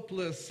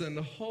helpless and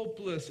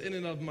hopeless in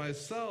and of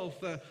myself,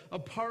 that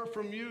apart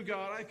from you,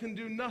 God, I can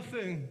do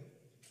nothing.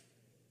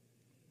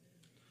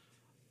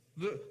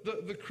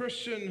 The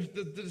Christian,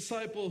 the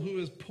disciple who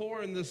is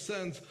poor in this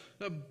sense,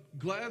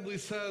 gladly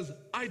says,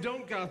 I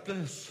don't got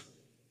this.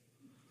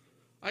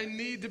 I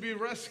need to be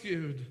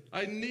rescued.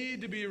 I need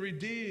to be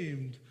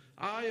redeemed.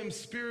 I am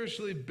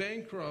spiritually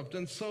bankrupt,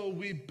 and so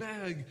we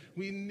beg,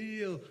 we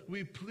kneel,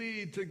 we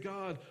plead to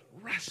God,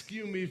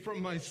 rescue me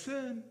from my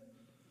sin.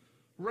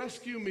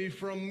 Rescue me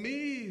from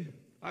me.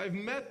 I've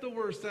met the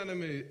worst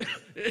enemy.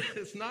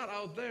 It's not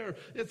out there.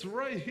 It's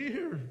right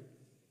here.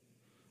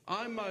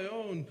 I'm my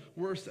own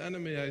worst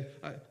enemy.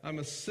 I'm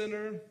a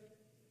sinner.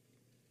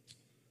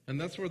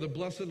 And that's where the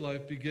blessed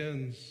life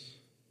begins.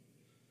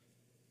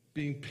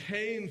 Being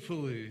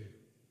painfully,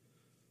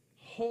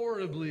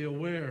 horribly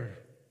aware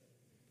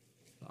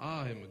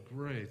I am a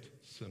great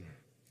sinner.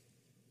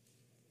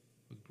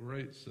 A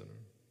great sinner.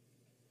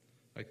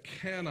 I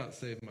cannot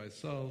save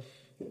myself.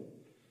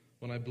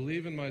 When I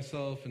believe in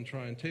myself and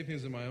try and take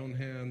things in my own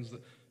hands,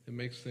 it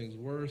makes things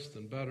worse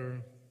than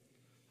better.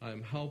 I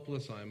am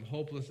helpless. I am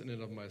hopeless in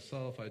and of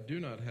myself. I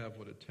do not have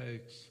what it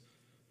takes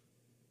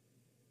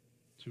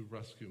to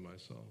rescue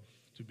myself,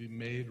 to be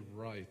made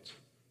right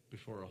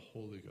before a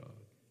holy God.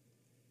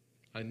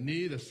 I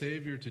need a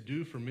Savior to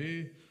do for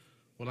me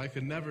what I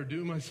could never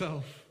do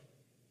myself.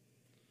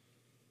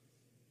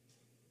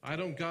 I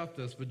don't got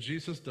this, but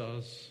Jesus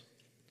does.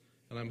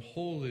 And I'm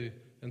wholly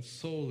and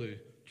solely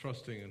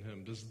trusting in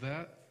him. Does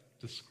that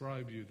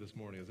describe you this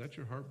morning? Is that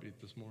your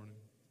heartbeat this morning?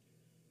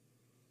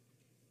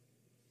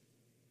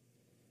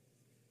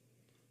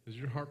 Is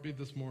your heartbeat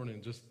this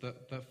morning just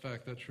that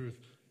fact, that truth?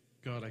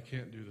 God, I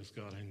can't do this.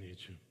 God, I need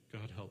you.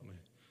 God, help me.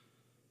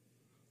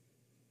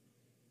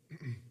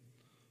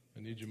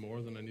 I need you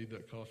more than I need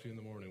that coffee in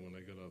the morning when I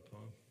get up, huh?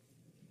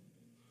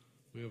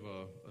 We have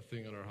a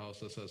thing in our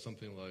house that says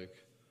something like,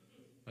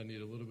 I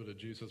need a little bit of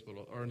Jesus,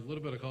 or a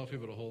little bit of coffee,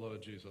 but a whole lot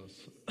of Jesus.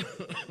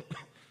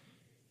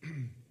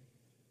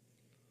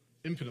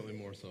 Infinitely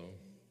more so.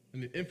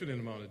 And the infinite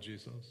amount of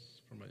Jesus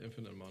for my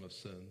infinite amount of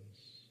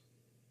sins.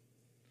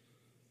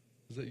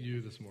 Is that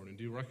you this morning?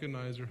 Do you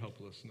recognize your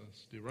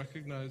helplessness? Do you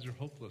recognize your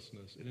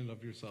hopelessness in and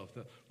of yourself?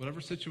 That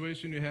whatever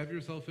situation you have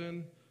yourself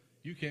in,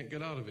 you can't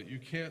get out of it. You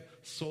can't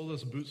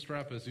solus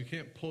bootstrapus. You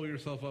can't pull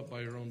yourself up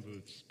by your own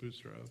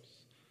bootstraps.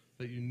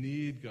 That you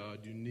need God.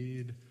 You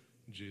need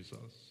Jesus.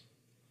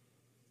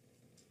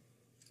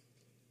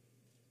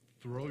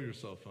 Throw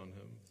yourself on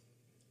him.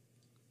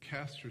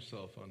 Cast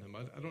yourself on him.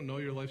 I don't know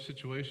your life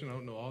situation. I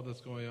don't know all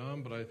that's going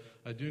on, but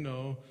I do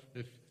know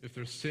if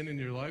there's sin in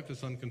your life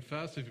that's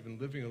unconfessed, if you've been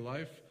living a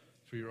life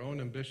for your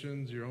own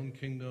ambitions, your own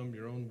kingdom,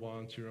 your own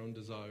wants, your own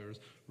desires,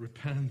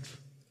 repent.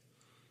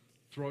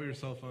 Throw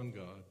yourself on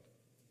God.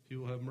 He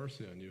will have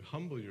mercy on you.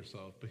 Humble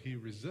yourself, but he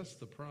resists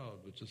the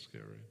proud, which is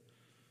scary.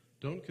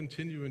 Don't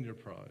continue in your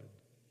pride.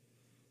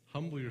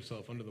 Humble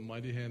yourself under the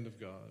mighty hand of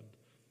God.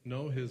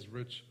 Know his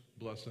rich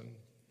blessing.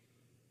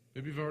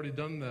 Maybe you've already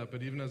done that,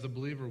 but even as a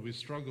believer, we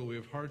struggle, we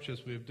have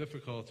hardships, we have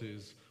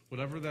difficulties.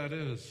 Whatever that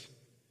is,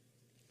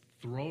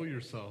 throw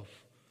yourself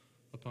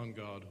upon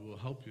God who will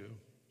help you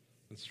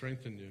and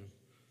strengthen you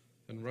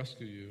and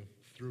rescue you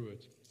through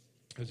it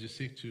as you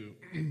seek to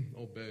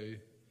obey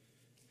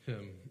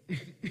him.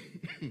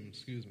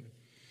 Excuse me.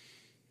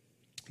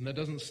 And that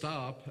doesn't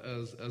stop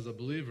as a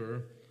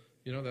believer.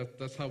 You know,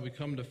 that's how we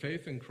come to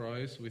faith in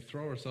Christ. We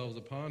throw ourselves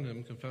upon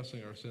him,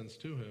 confessing our sins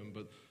to him,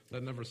 but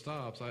that never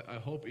stops. I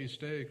hope each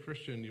day,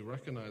 Christian, you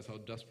recognize how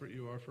desperate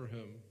you are for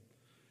him.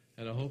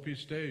 And I hope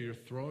each day you're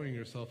throwing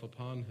yourself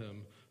upon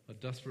him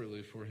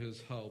desperately for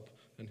his help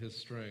and his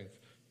strength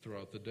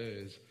throughout the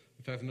days.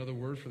 In fact, another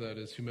word for that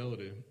is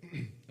humility.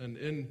 And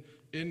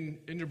in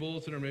your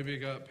bulletin, or maybe it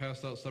got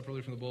passed out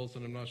separately from the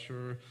bulletin, I'm not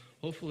sure.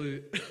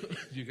 Hopefully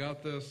you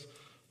got this.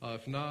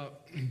 If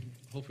not,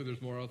 hopefully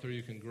there's more out there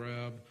you can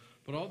grab.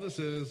 But all this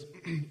is,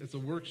 it's a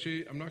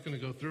worksheet. I'm not going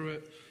to go through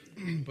it,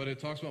 but it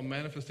talks about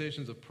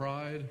manifestations of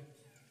pride.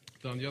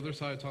 Then on the other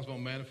side, it talks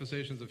about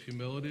manifestations of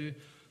humility.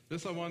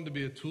 This I wanted to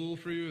be a tool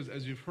for you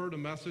as you've heard a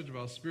message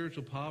about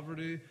spiritual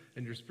poverty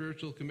and your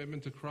spiritual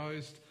commitment to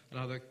Christ and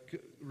how that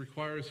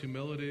requires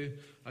humility.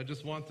 I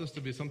just want this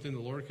to be something the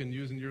Lord can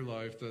use in your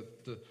life. That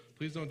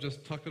please don't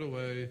just tuck it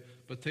away,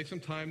 but take some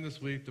time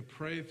this week to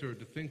pray through it,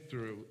 to think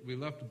through it. We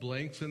left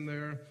blanks in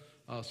there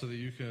so that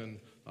you can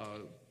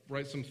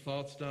write some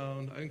thoughts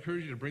down. I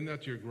encourage you to bring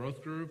that to your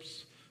growth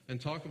groups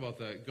and talk about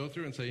that. Go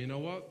through and say, you know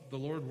what? The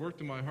Lord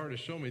worked in my heart to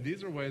show me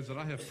these are ways that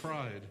I have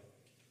pride.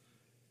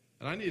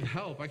 And I need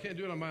help. I can't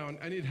do it on my own.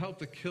 I need help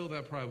to kill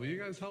that pride. Will you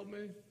guys help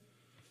me?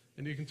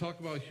 And you can talk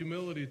about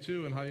humility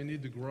too and how you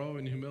need to grow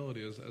in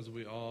humility as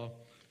we all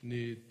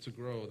need to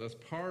grow. That's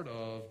part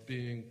of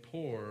being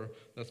poor.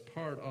 That's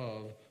part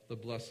of the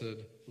blessed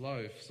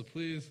life. So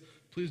please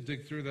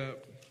dig through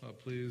that.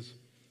 Please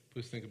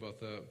think about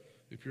that.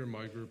 If you're in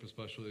my group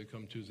especially,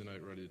 come Tuesday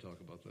night ready to talk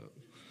about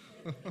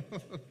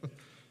that.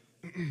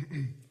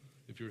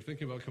 If you're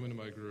thinking about coming to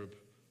my group,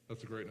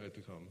 that's a great night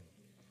to come.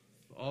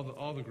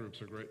 All the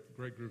groups are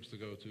great groups to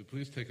go to.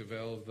 Please take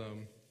avail of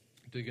them,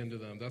 dig into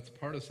them. That's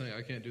part of saying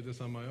I can't do this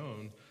on my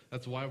own.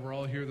 That's why we're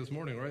all here this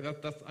morning, right?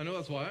 I know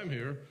that's why I'm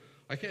here.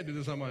 I can't do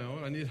this on my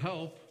own. I need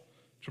help,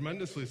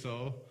 tremendously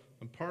so.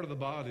 I'm part of the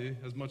body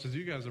as much as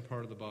you guys are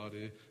part of the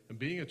body. And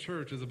being a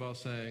church is about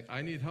saying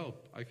I need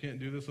help. I can't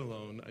do this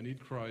alone. I need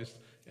Christ,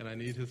 and I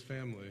need his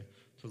family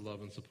to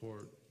love and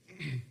support.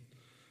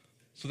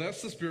 So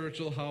that's the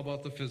spiritual. How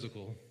about the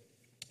physical?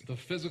 The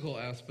physical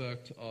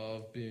aspect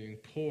of being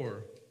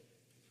poor.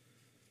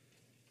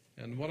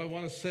 And what I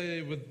want to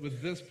say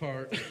with this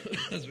part,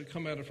 as we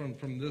come at it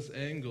from this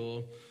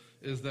angle,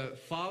 is that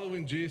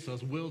following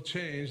Jesus will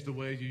change the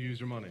way you use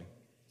your money.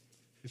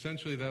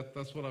 Essentially,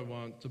 that's what I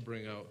want to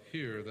bring out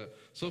here. That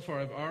so far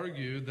I've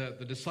argued that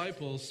the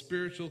disciples'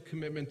 spiritual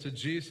commitment to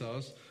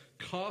Jesus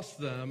cost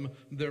them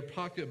their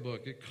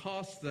pocketbook. It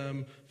cost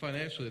them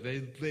financially.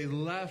 They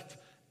left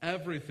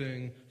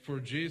everything for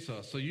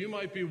Jesus. So you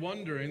might be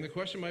wondering, the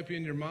question might be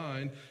in your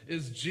mind,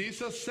 is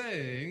Jesus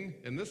saying,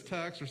 in this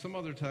text or some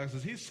other text,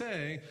 is he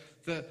saying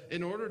that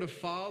in order to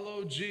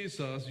follow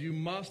Jesus, you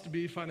must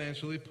be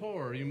financially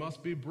poor, you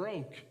must be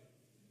broke?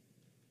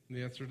 And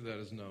the answer to that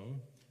is no.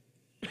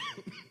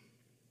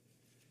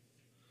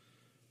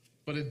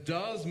 But it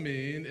does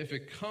mean, if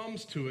it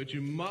comes to it,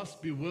 you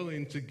must be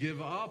willing to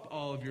give up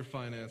all of your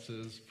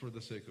finances for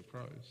the sake of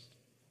Christ.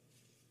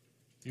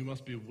 You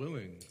must be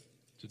willing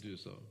to do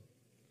so.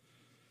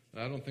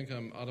 And I don't think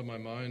I'm out of my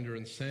mind or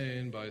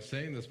insane by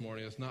saying this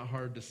morning, it's not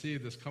hard to see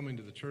this coming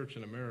to the church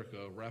in America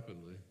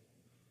rapidly,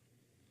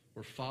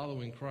 where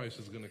following Christ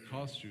is going to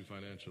cost you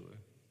financially.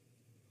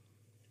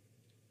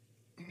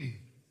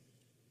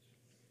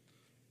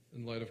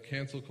 In light of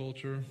cancel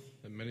culture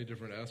and many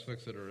different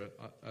aspects that are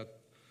at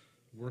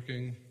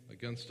working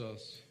against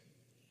us,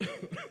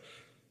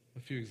 a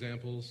few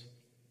examples.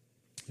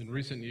 In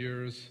recent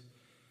years,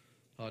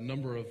 a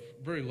number of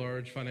very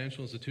large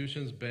financial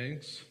institutions,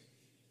 banks,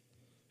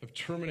 have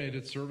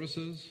terminated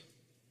services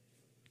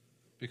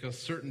because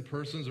certain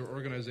persons or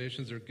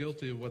organizations are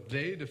guilty of what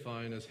they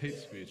define as hate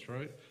speech,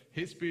 right?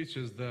 Hate speech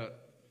is that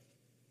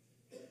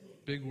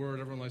big word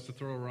everyone likes to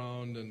throw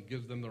around and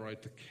gives them the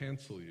right to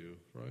cancel you,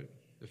 right?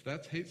 If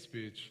that's hate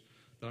speech,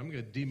 then I'm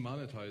going to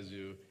demonetize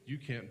you. You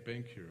can't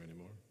bank here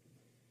anymore.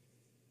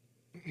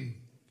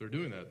 They're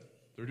doing that.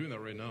 They're doing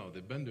that right now.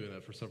 They've been doing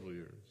that for several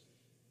years.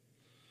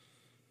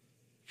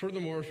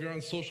 Furthermore, if you're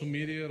on social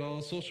media at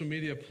all, social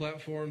media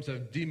platforms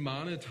have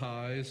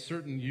demonetized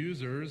certain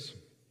users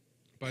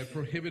by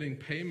prohibiting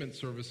payment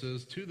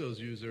services to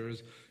those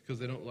users because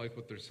they don't like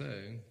what they're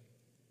saying.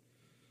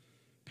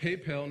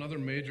 PayPal and other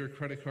major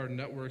credit card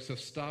networks have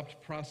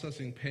stopped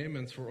processing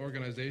payments for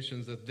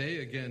organizations that they,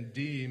 again,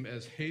 deem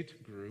as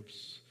hate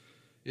groups.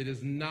 It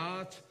is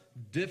not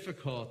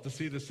difficult to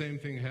see the same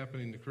thing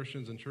happening to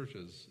Christians and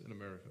churches in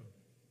America.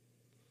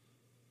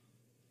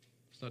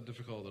 It's not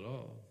difficult at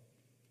all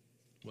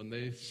when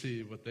they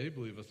see what they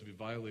believe us to be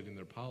violating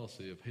their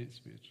policy of hate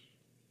speech.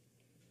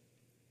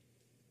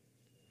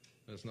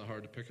 And it's not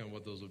hard to pick on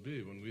what those would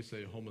be. When we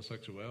say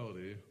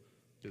homosexuality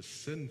is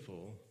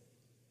sinful,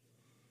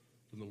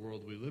 then the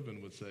world we live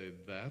in would say,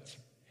 that's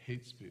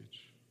hate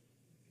speech.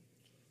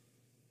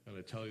 And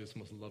I tell you, it's the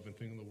most loving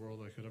thing in the world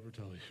I could ever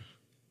tell you.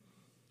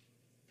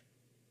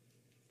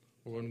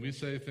 Or when we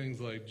say things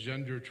like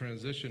gender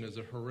transition is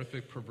a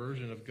horrific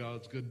perversion of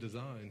God's good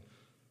design,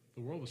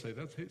 the world would say,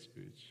 that's hate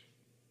speech.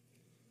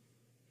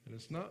 And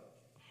it's not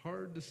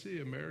hard to see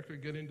America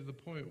getting to the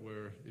point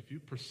where if you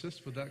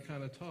persist with that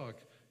kind of talk,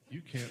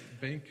 you can't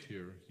bank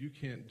here. You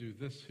can't do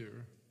this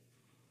here.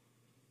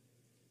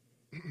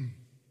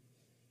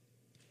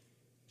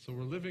 So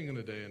we're living in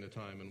a day and a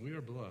time, and we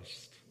are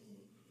blessed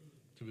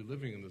to be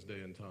living in this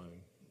day and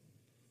time,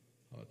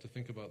 to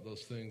think about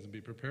those things and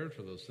be prepared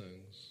for those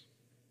things.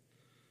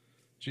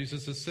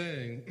 Jesus is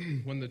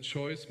saying, when the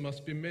choice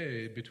must be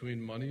made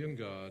between money and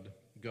God,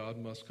 God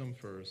must come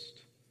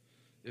first.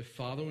 If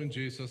following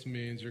Jesus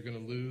means you're going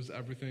to lose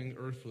everything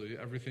earthly,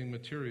 everything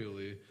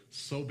materially,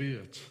 so be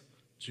it.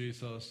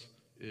 Jesus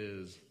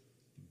is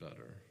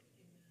better.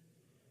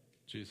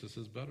 Jesus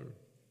is better.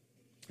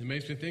 It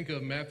makes me think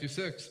of Matthew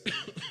 6,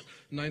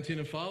 19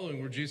 and following,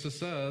 where Jesus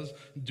says,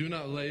 do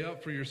not lay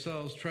up for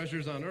yourselves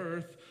treasures on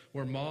earth,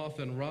 where moth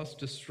and rust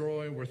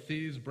destroy, where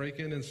thieves break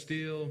in and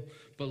steal,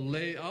 but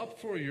lay up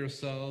for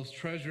yourselves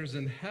treasures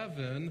in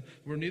heaven,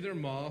 where neither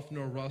moth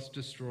nor rust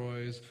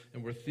destroys,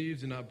 and where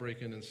thieves do not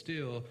break in and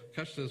steal.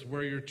 Catch this,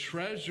 where your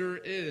treasure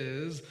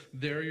is,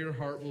 there your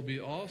heart will be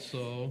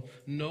also.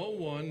 No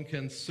one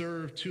can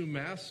serve two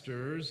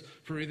masters,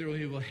 for either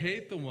he will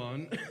hate the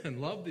one and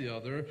love the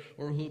other,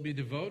 or he'll be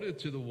devoted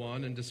to the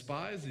one and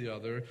despise the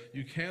other.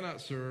 You cannot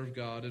serve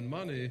God and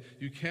money.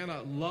 You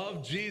cannot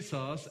love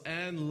Jesus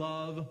and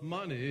love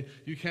money.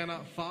 You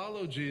cannot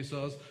follow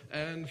Jesus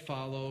and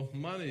follow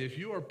money. If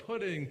you are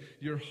putting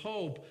your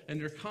hope and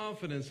your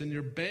confidence in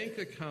your bank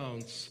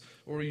accounts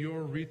or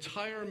your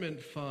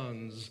retirement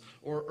funds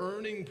or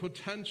earning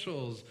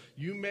potentials,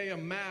 you may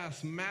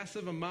amass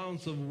massive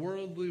amounts of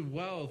worldly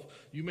wealth.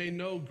 You may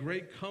know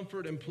great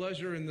comfort and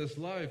pleasure in this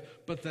life,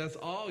 but that's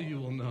all you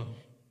will know.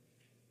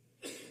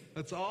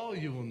 That's all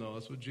you will know.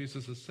 That's what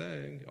Jesus is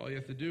saying. All you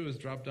have to do is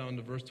drop down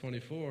to verse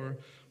 24.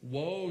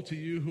 Woe to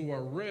you who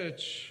are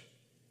rich.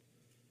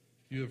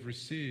 You have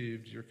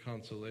received your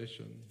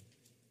consolation.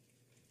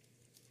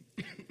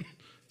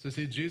 So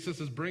see,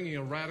 Jesus is bringing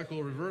a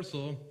radical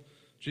reversal.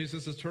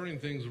 Jesus is turning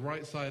things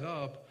right side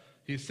up.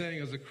 He's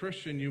saying as a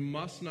Christian, you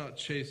must not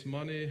chase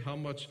money, how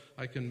much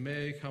I can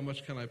make, how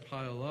much can I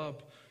pile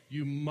up.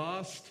 You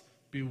must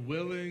be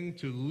willing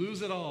to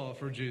lose it all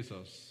for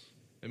Jesus.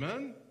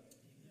 Amen?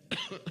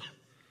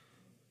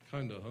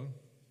 Kinda,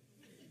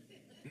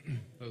 huh?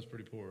 That was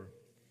pretty poor.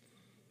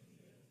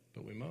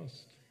 But we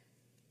must.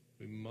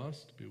 We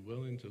must be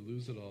willing to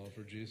lose it all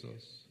for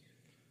Jesus.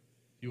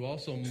 You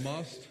also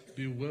must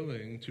be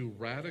willing to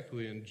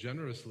radically and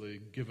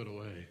generously give it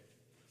away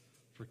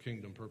for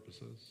kingdom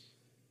purposes.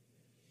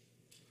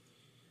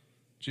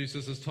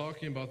 Jesus is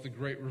talking about the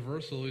great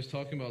reversal. He's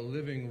talking about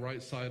living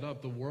right side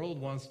up. The world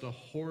wants to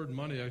hoard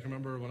money. I can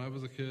remember when I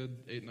was a kid,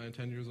 8, 9,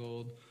 10 years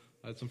old,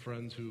 I had some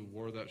friends who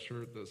wore that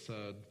shirt that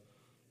said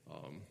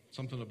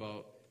something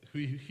about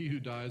he who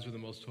dies with the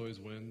most toys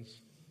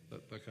wins.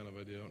 That kind of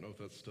idea. I don't know if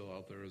that's still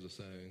out there as a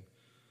saying.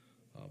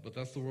 But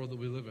that's the world that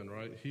we live in,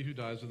 right? He who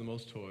dies with the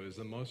most toys,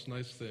 the most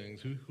nice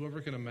things,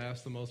 whoever can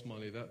amass the most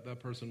money, that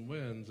person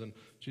wins. And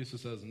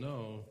Jesus says,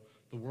 no,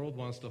 The world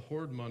wants to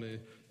hoard money.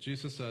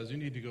 Jesus says you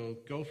need to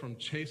go from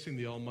chasing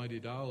the almighty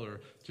dollar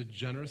to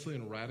generously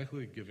and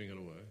radically giving it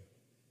away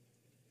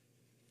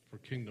for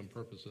kingdom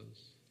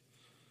purposes.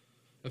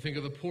 I think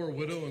of the poor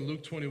widow in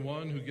Luke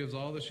 21 who gives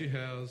all that she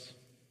has.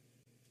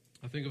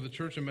 I think of the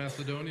church in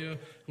Macedonia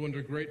who,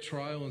 under great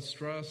trial and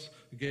stress,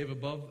 gave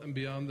above and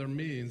beyond their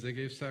means. They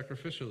gave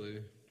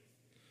sacrificially.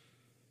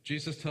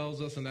 Jesus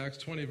tells us in Acts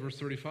 20, verse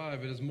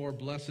 35, it is more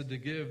blessed to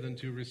give than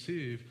to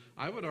receive.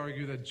 I would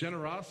argue that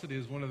generosity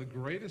is one of the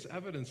greatest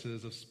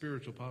evidences of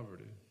spiritual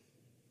poverty.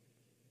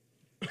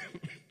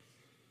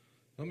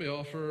 Let me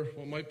offer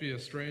what might be a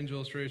strange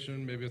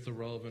illustration. Maybe it's a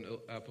relevant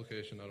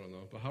application. I don't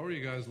know. But how are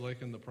you guys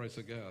liking the price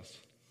of gas?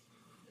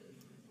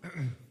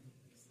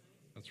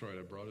 That's right.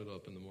 I brought it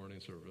up in the morning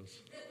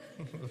service.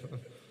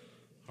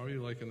 How are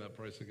you liking that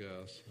price of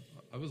gas?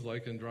 I was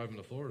liking driving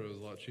to Florida. It was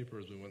a lot cheaper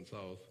as we went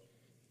south.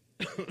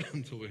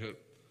 Until we hit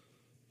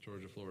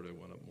Georgia, Florida, it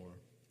went up more.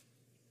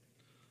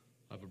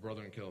 I have a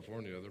brother in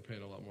California. They're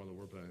paying a lot more than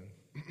we're paying.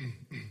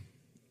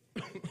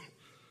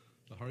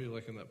 So how are you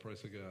liking that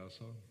price of gas,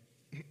 huh?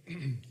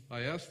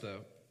 I ask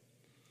that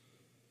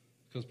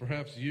because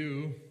perhaps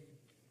you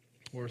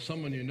or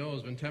someone you know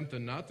has been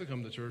tempted not to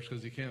come to church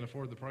because you can't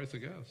afford the price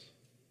of gas.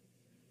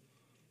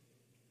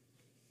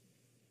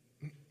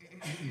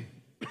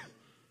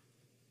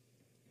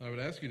 I would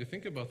ask you to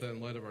think about that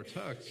in light of our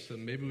text,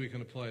 and maybe we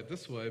can apply it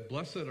this way.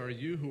 Blessed are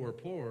you who are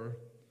poor,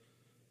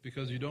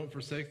 because you don't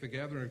forsake the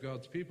gathering of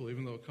God's people,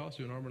 even though it costs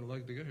you an arm and a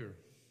leg to get here.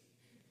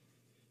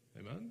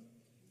 Amen?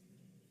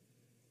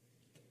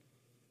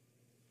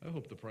 I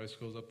hope the price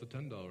goes up to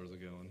 $10 a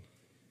gallon.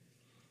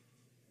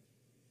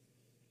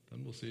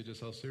 Then we'll see just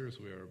how serious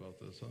we are about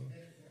this, huh?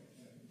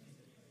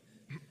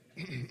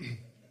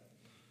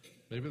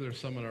 Maybe there's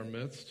some in our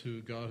midst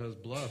who God has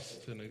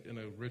blessed in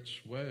a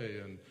rich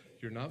way, and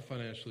you're not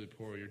financially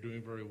poor. You're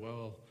doing very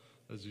well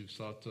as you've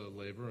sought to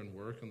labor and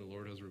work, and the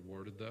Lord has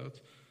rewarded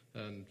that.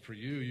 And for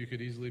you, you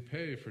could easily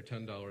pay for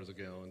 $10 a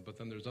gallon. But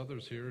then there's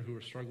others here who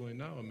are struggling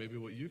now, and maybe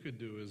what you could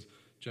do is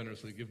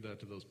generously give that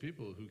to those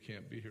people who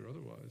can't be here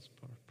otherwise,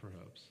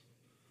 perhaps.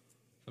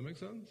 Does that make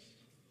sense?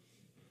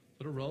 Is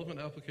that a relevant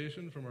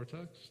application from our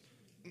text?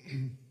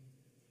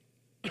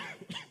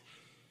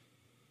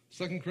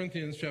 2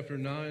 Corinthians chapter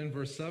 9,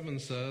 verse 7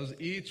 says,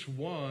 each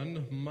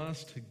one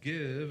must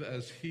give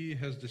as he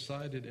has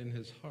decided in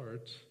his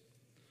heart,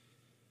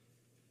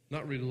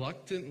 not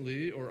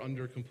reluctantly or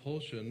under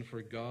compulsion,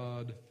 for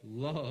God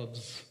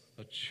loves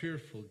a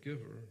cheerful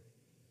giver.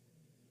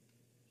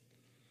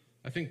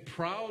 I think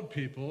proud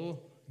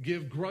people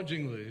give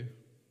grudgingly.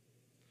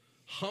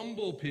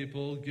 Humble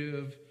people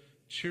give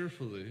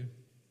cheerfully.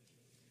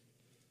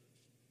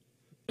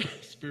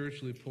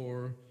 Spiritually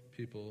poor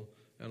people,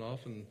 and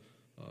often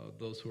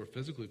those who are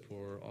physically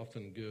poor,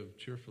 often give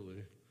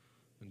cheerfully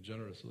and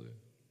generously.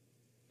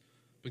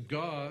 But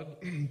God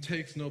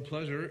takes no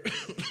pleasure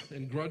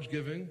in grudge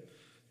giving.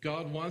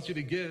 God wants you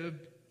to give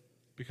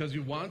because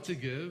you want to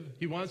give.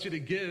 He wants you to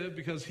give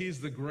because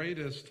he's the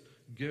greatest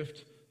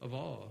gift of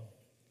all.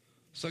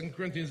 2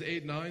 Corinthians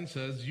 8:9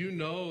 says, you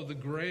know the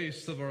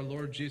grace of our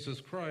Lord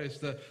Jesus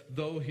Christ, that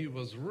though he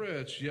was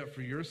rich, yet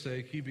for your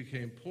sake he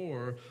became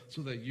poor,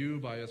 so that you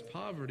by his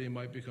poverty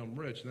might become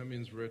rich. And that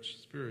means rich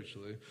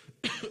spiritually.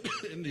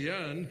 In the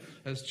end,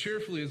 as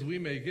cheerfully as we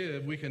may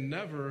give, we can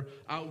never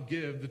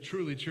outgive the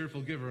truly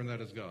cheerful giver, and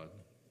that is God.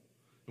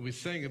 And we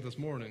sang it this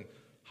morning,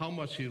 how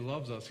much he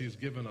loves us, he's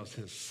given us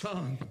his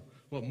son.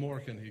 What more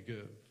can he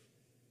give?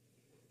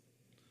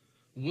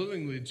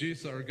 Willingly,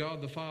 Jesus, our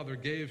God the Father,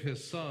 gave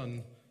his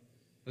Son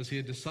as he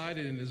had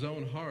decided in his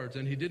own heart,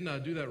 and he did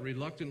not do that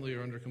reluctantly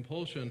or under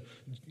compulsion.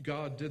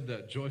 God did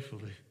that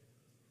joyfully.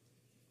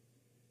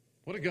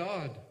 What a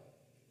God!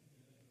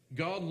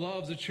 God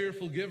loves a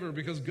cheerful giver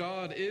because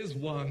God is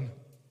one.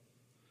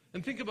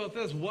 And think about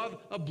this,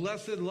 what a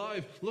blessed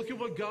life. Look at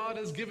what God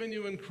has given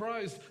you in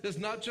Christ. It's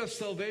not just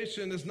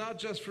salvation, it's not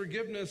just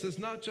forgiveness, it's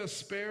not just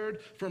spared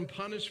from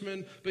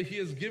punishment, but he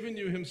has given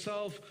you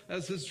himself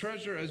as his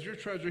treasure, as your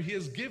treasure. He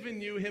has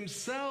given you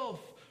himself,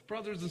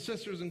 brothers and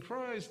sisters in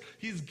Christ.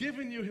 He's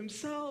given you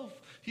himself.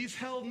 He's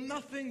held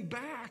nothing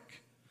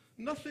back,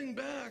 nothing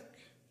back.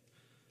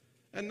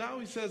 And now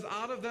he says,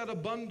 out of that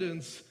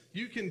abundance,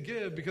 you can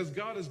give because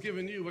God has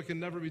given you what can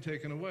never be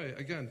taken away.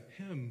 Again,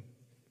 him.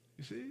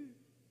 You see?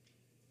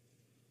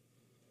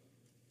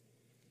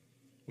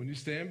 When you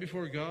stand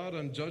before God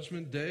on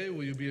Judgment Day,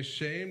 will you be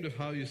ashamed of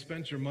how you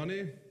spent your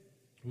money?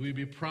 Will you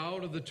be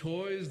proud of the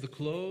toys, the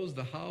clothes,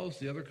 the house,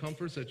 the other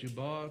comforts that you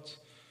bought?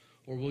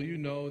 Or will you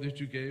know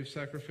that you gave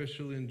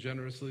sacrificially and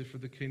generously for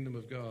the kingdom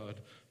of God?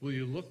 Will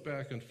you look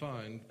back and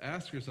find,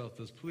 ask yourself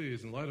this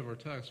please, in light of our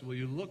text, will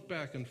you look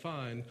back and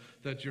find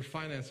that your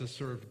finances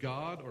served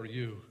God or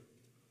you?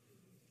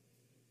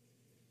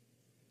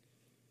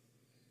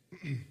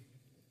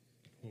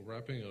 Well,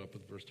 wrapping it up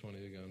with verse 20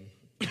 again.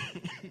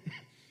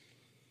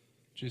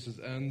 Jesus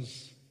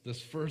ends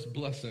this first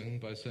blessing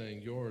by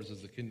saying, yours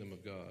is the kingdom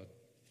of God.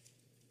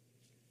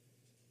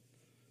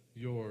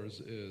 Yours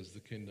is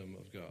the kingdom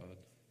of God.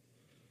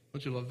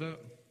 Don't you love that?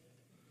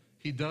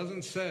 He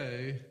doesn't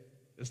say,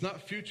 It's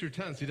not future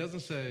tense. He doesn't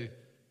say,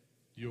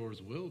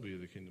 yours will be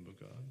the kingdom of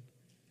God.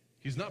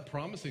 He's not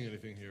promising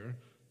anything here.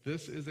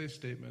 This is a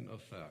statement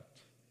of fact.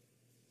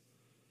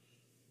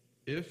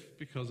 If,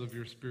 because of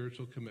your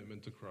spiritual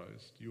commitment to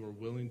Christ, you are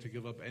willing to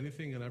give up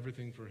anything and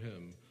everything for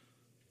him,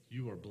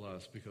 you are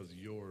blessed because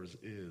yours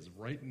is,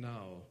 right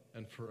now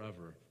and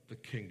forever, the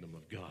kingdom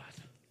of God.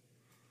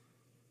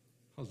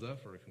 How's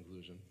that for a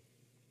conclusion?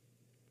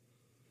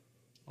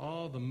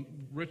 All the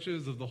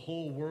riches of the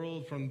whole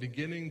world from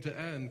beginning to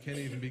end can't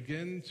even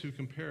begin to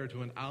compare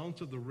to an ounce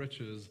of the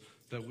riches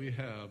that we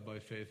have by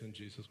faith in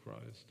Jesus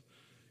Christ.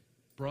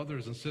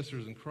 Brothers and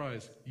sisters in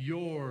Christ,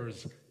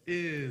 yours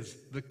is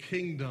the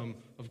kingdom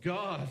of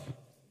God.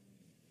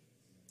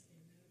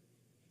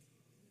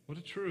 What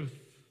a truth.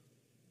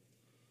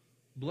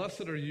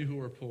 Blessed are you who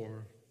are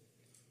poor,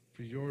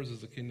 for yours is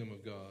the kingdom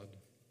of God.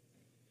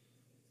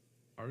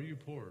 Are you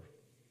poor?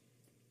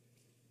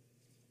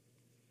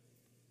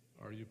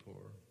 Are you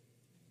poor?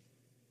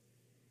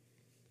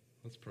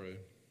 Let's pray.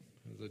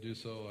 As I do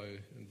so, I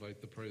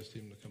invite the praise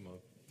team to come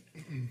up.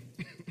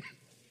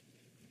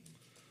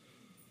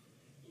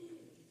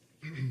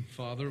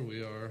 Father,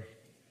 we are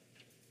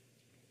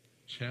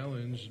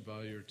challenged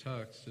by your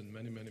text in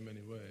many, many,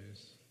 many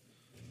ways.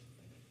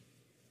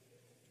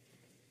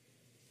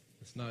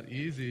 It's not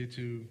easy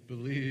to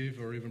believe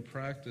or even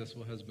practice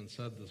what has been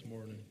said this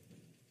morning.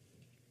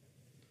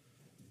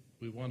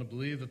 We want to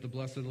believe that the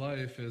blessed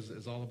life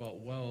is all about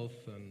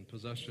wealth and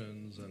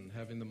possessions and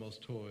having the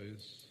most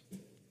toys.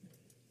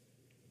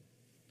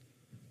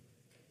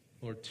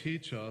 Lord,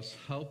 teach us,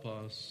 help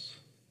us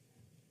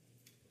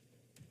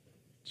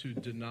to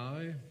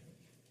deny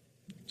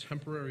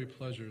temporary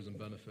pleasures and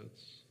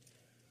benefits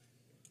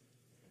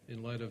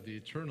in light of the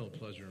eternal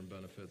pleasure and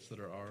benefits that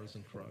are ours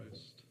in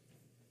Christ.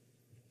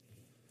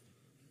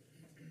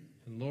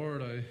 And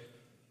Lord, I'm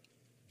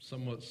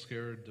somewhat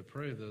scared to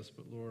pray this,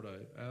 but Lord,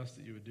 I ask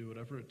that you would do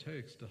whatever it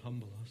takes to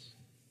humble us.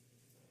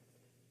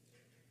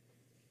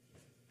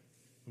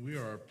 We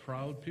are a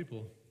proud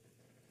people.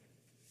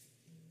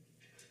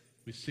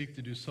 We seek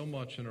to do so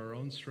much in our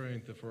own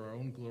strength and for our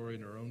own glory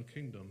and our own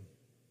kingdom.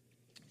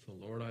 So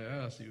Lord, I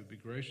ask that you would be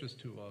gracious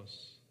to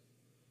us.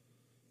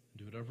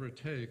 Do whatever it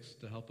takes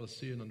to help us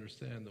see and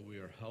understand that we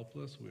are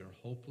helpless, we are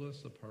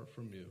hopeless apart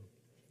from you.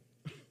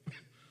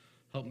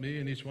 Help me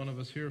and each one of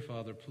us here,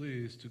 Father,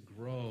 please, to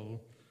grow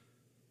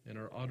in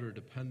our utter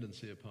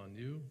dependency upon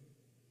you.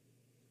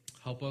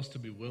 Help us to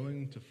be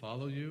willing to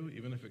follow you,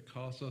 even if it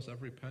costs us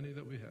every penny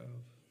that we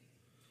have.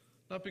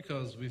 Not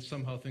because we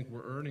somehow think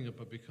we're earning it,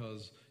 but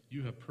because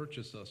you have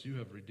purchased us, you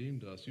have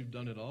redeemed us, you've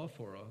done it all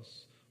for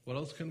us. What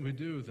else can we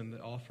do than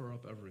to offer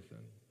up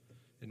everything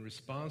in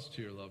response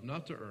to your love?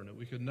 Not to earn it.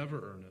 We could never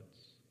earn it.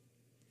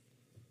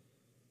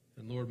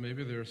 And Lord,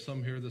 maybe there are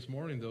some here this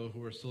morning, though,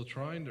 who are still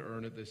trying to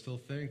earn it. They still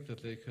think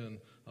that they can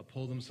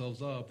pull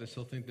themselves up. They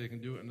still think they can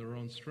do it in their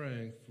own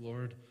strength.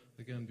 Lord,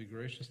 again, be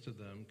gracious to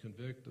them.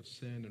 Convict of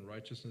sin and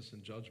righteousness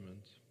and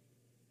judgment.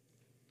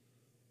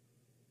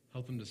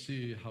 Help them to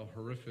see how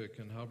horrific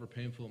and however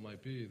painful it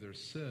might be, their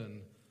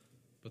sin.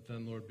 But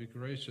then, Lord, be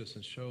gracious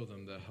and show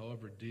them that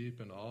however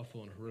deep and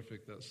awful and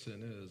horrific that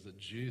sin is, that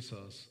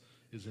Jesus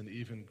is an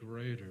even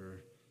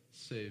greater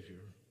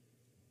Savior.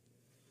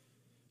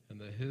 And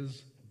that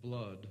his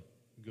blood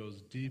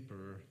goes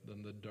deeper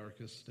than the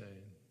darkest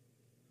stain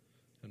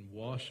and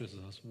washes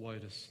us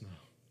white as snow.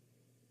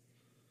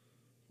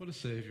 What a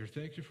Savior.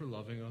 Thank you for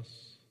loving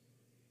us.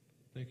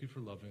 Thank you for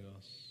loving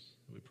us.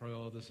 We pray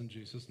all this in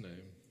Jesus'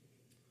 name.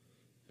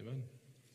 Amen.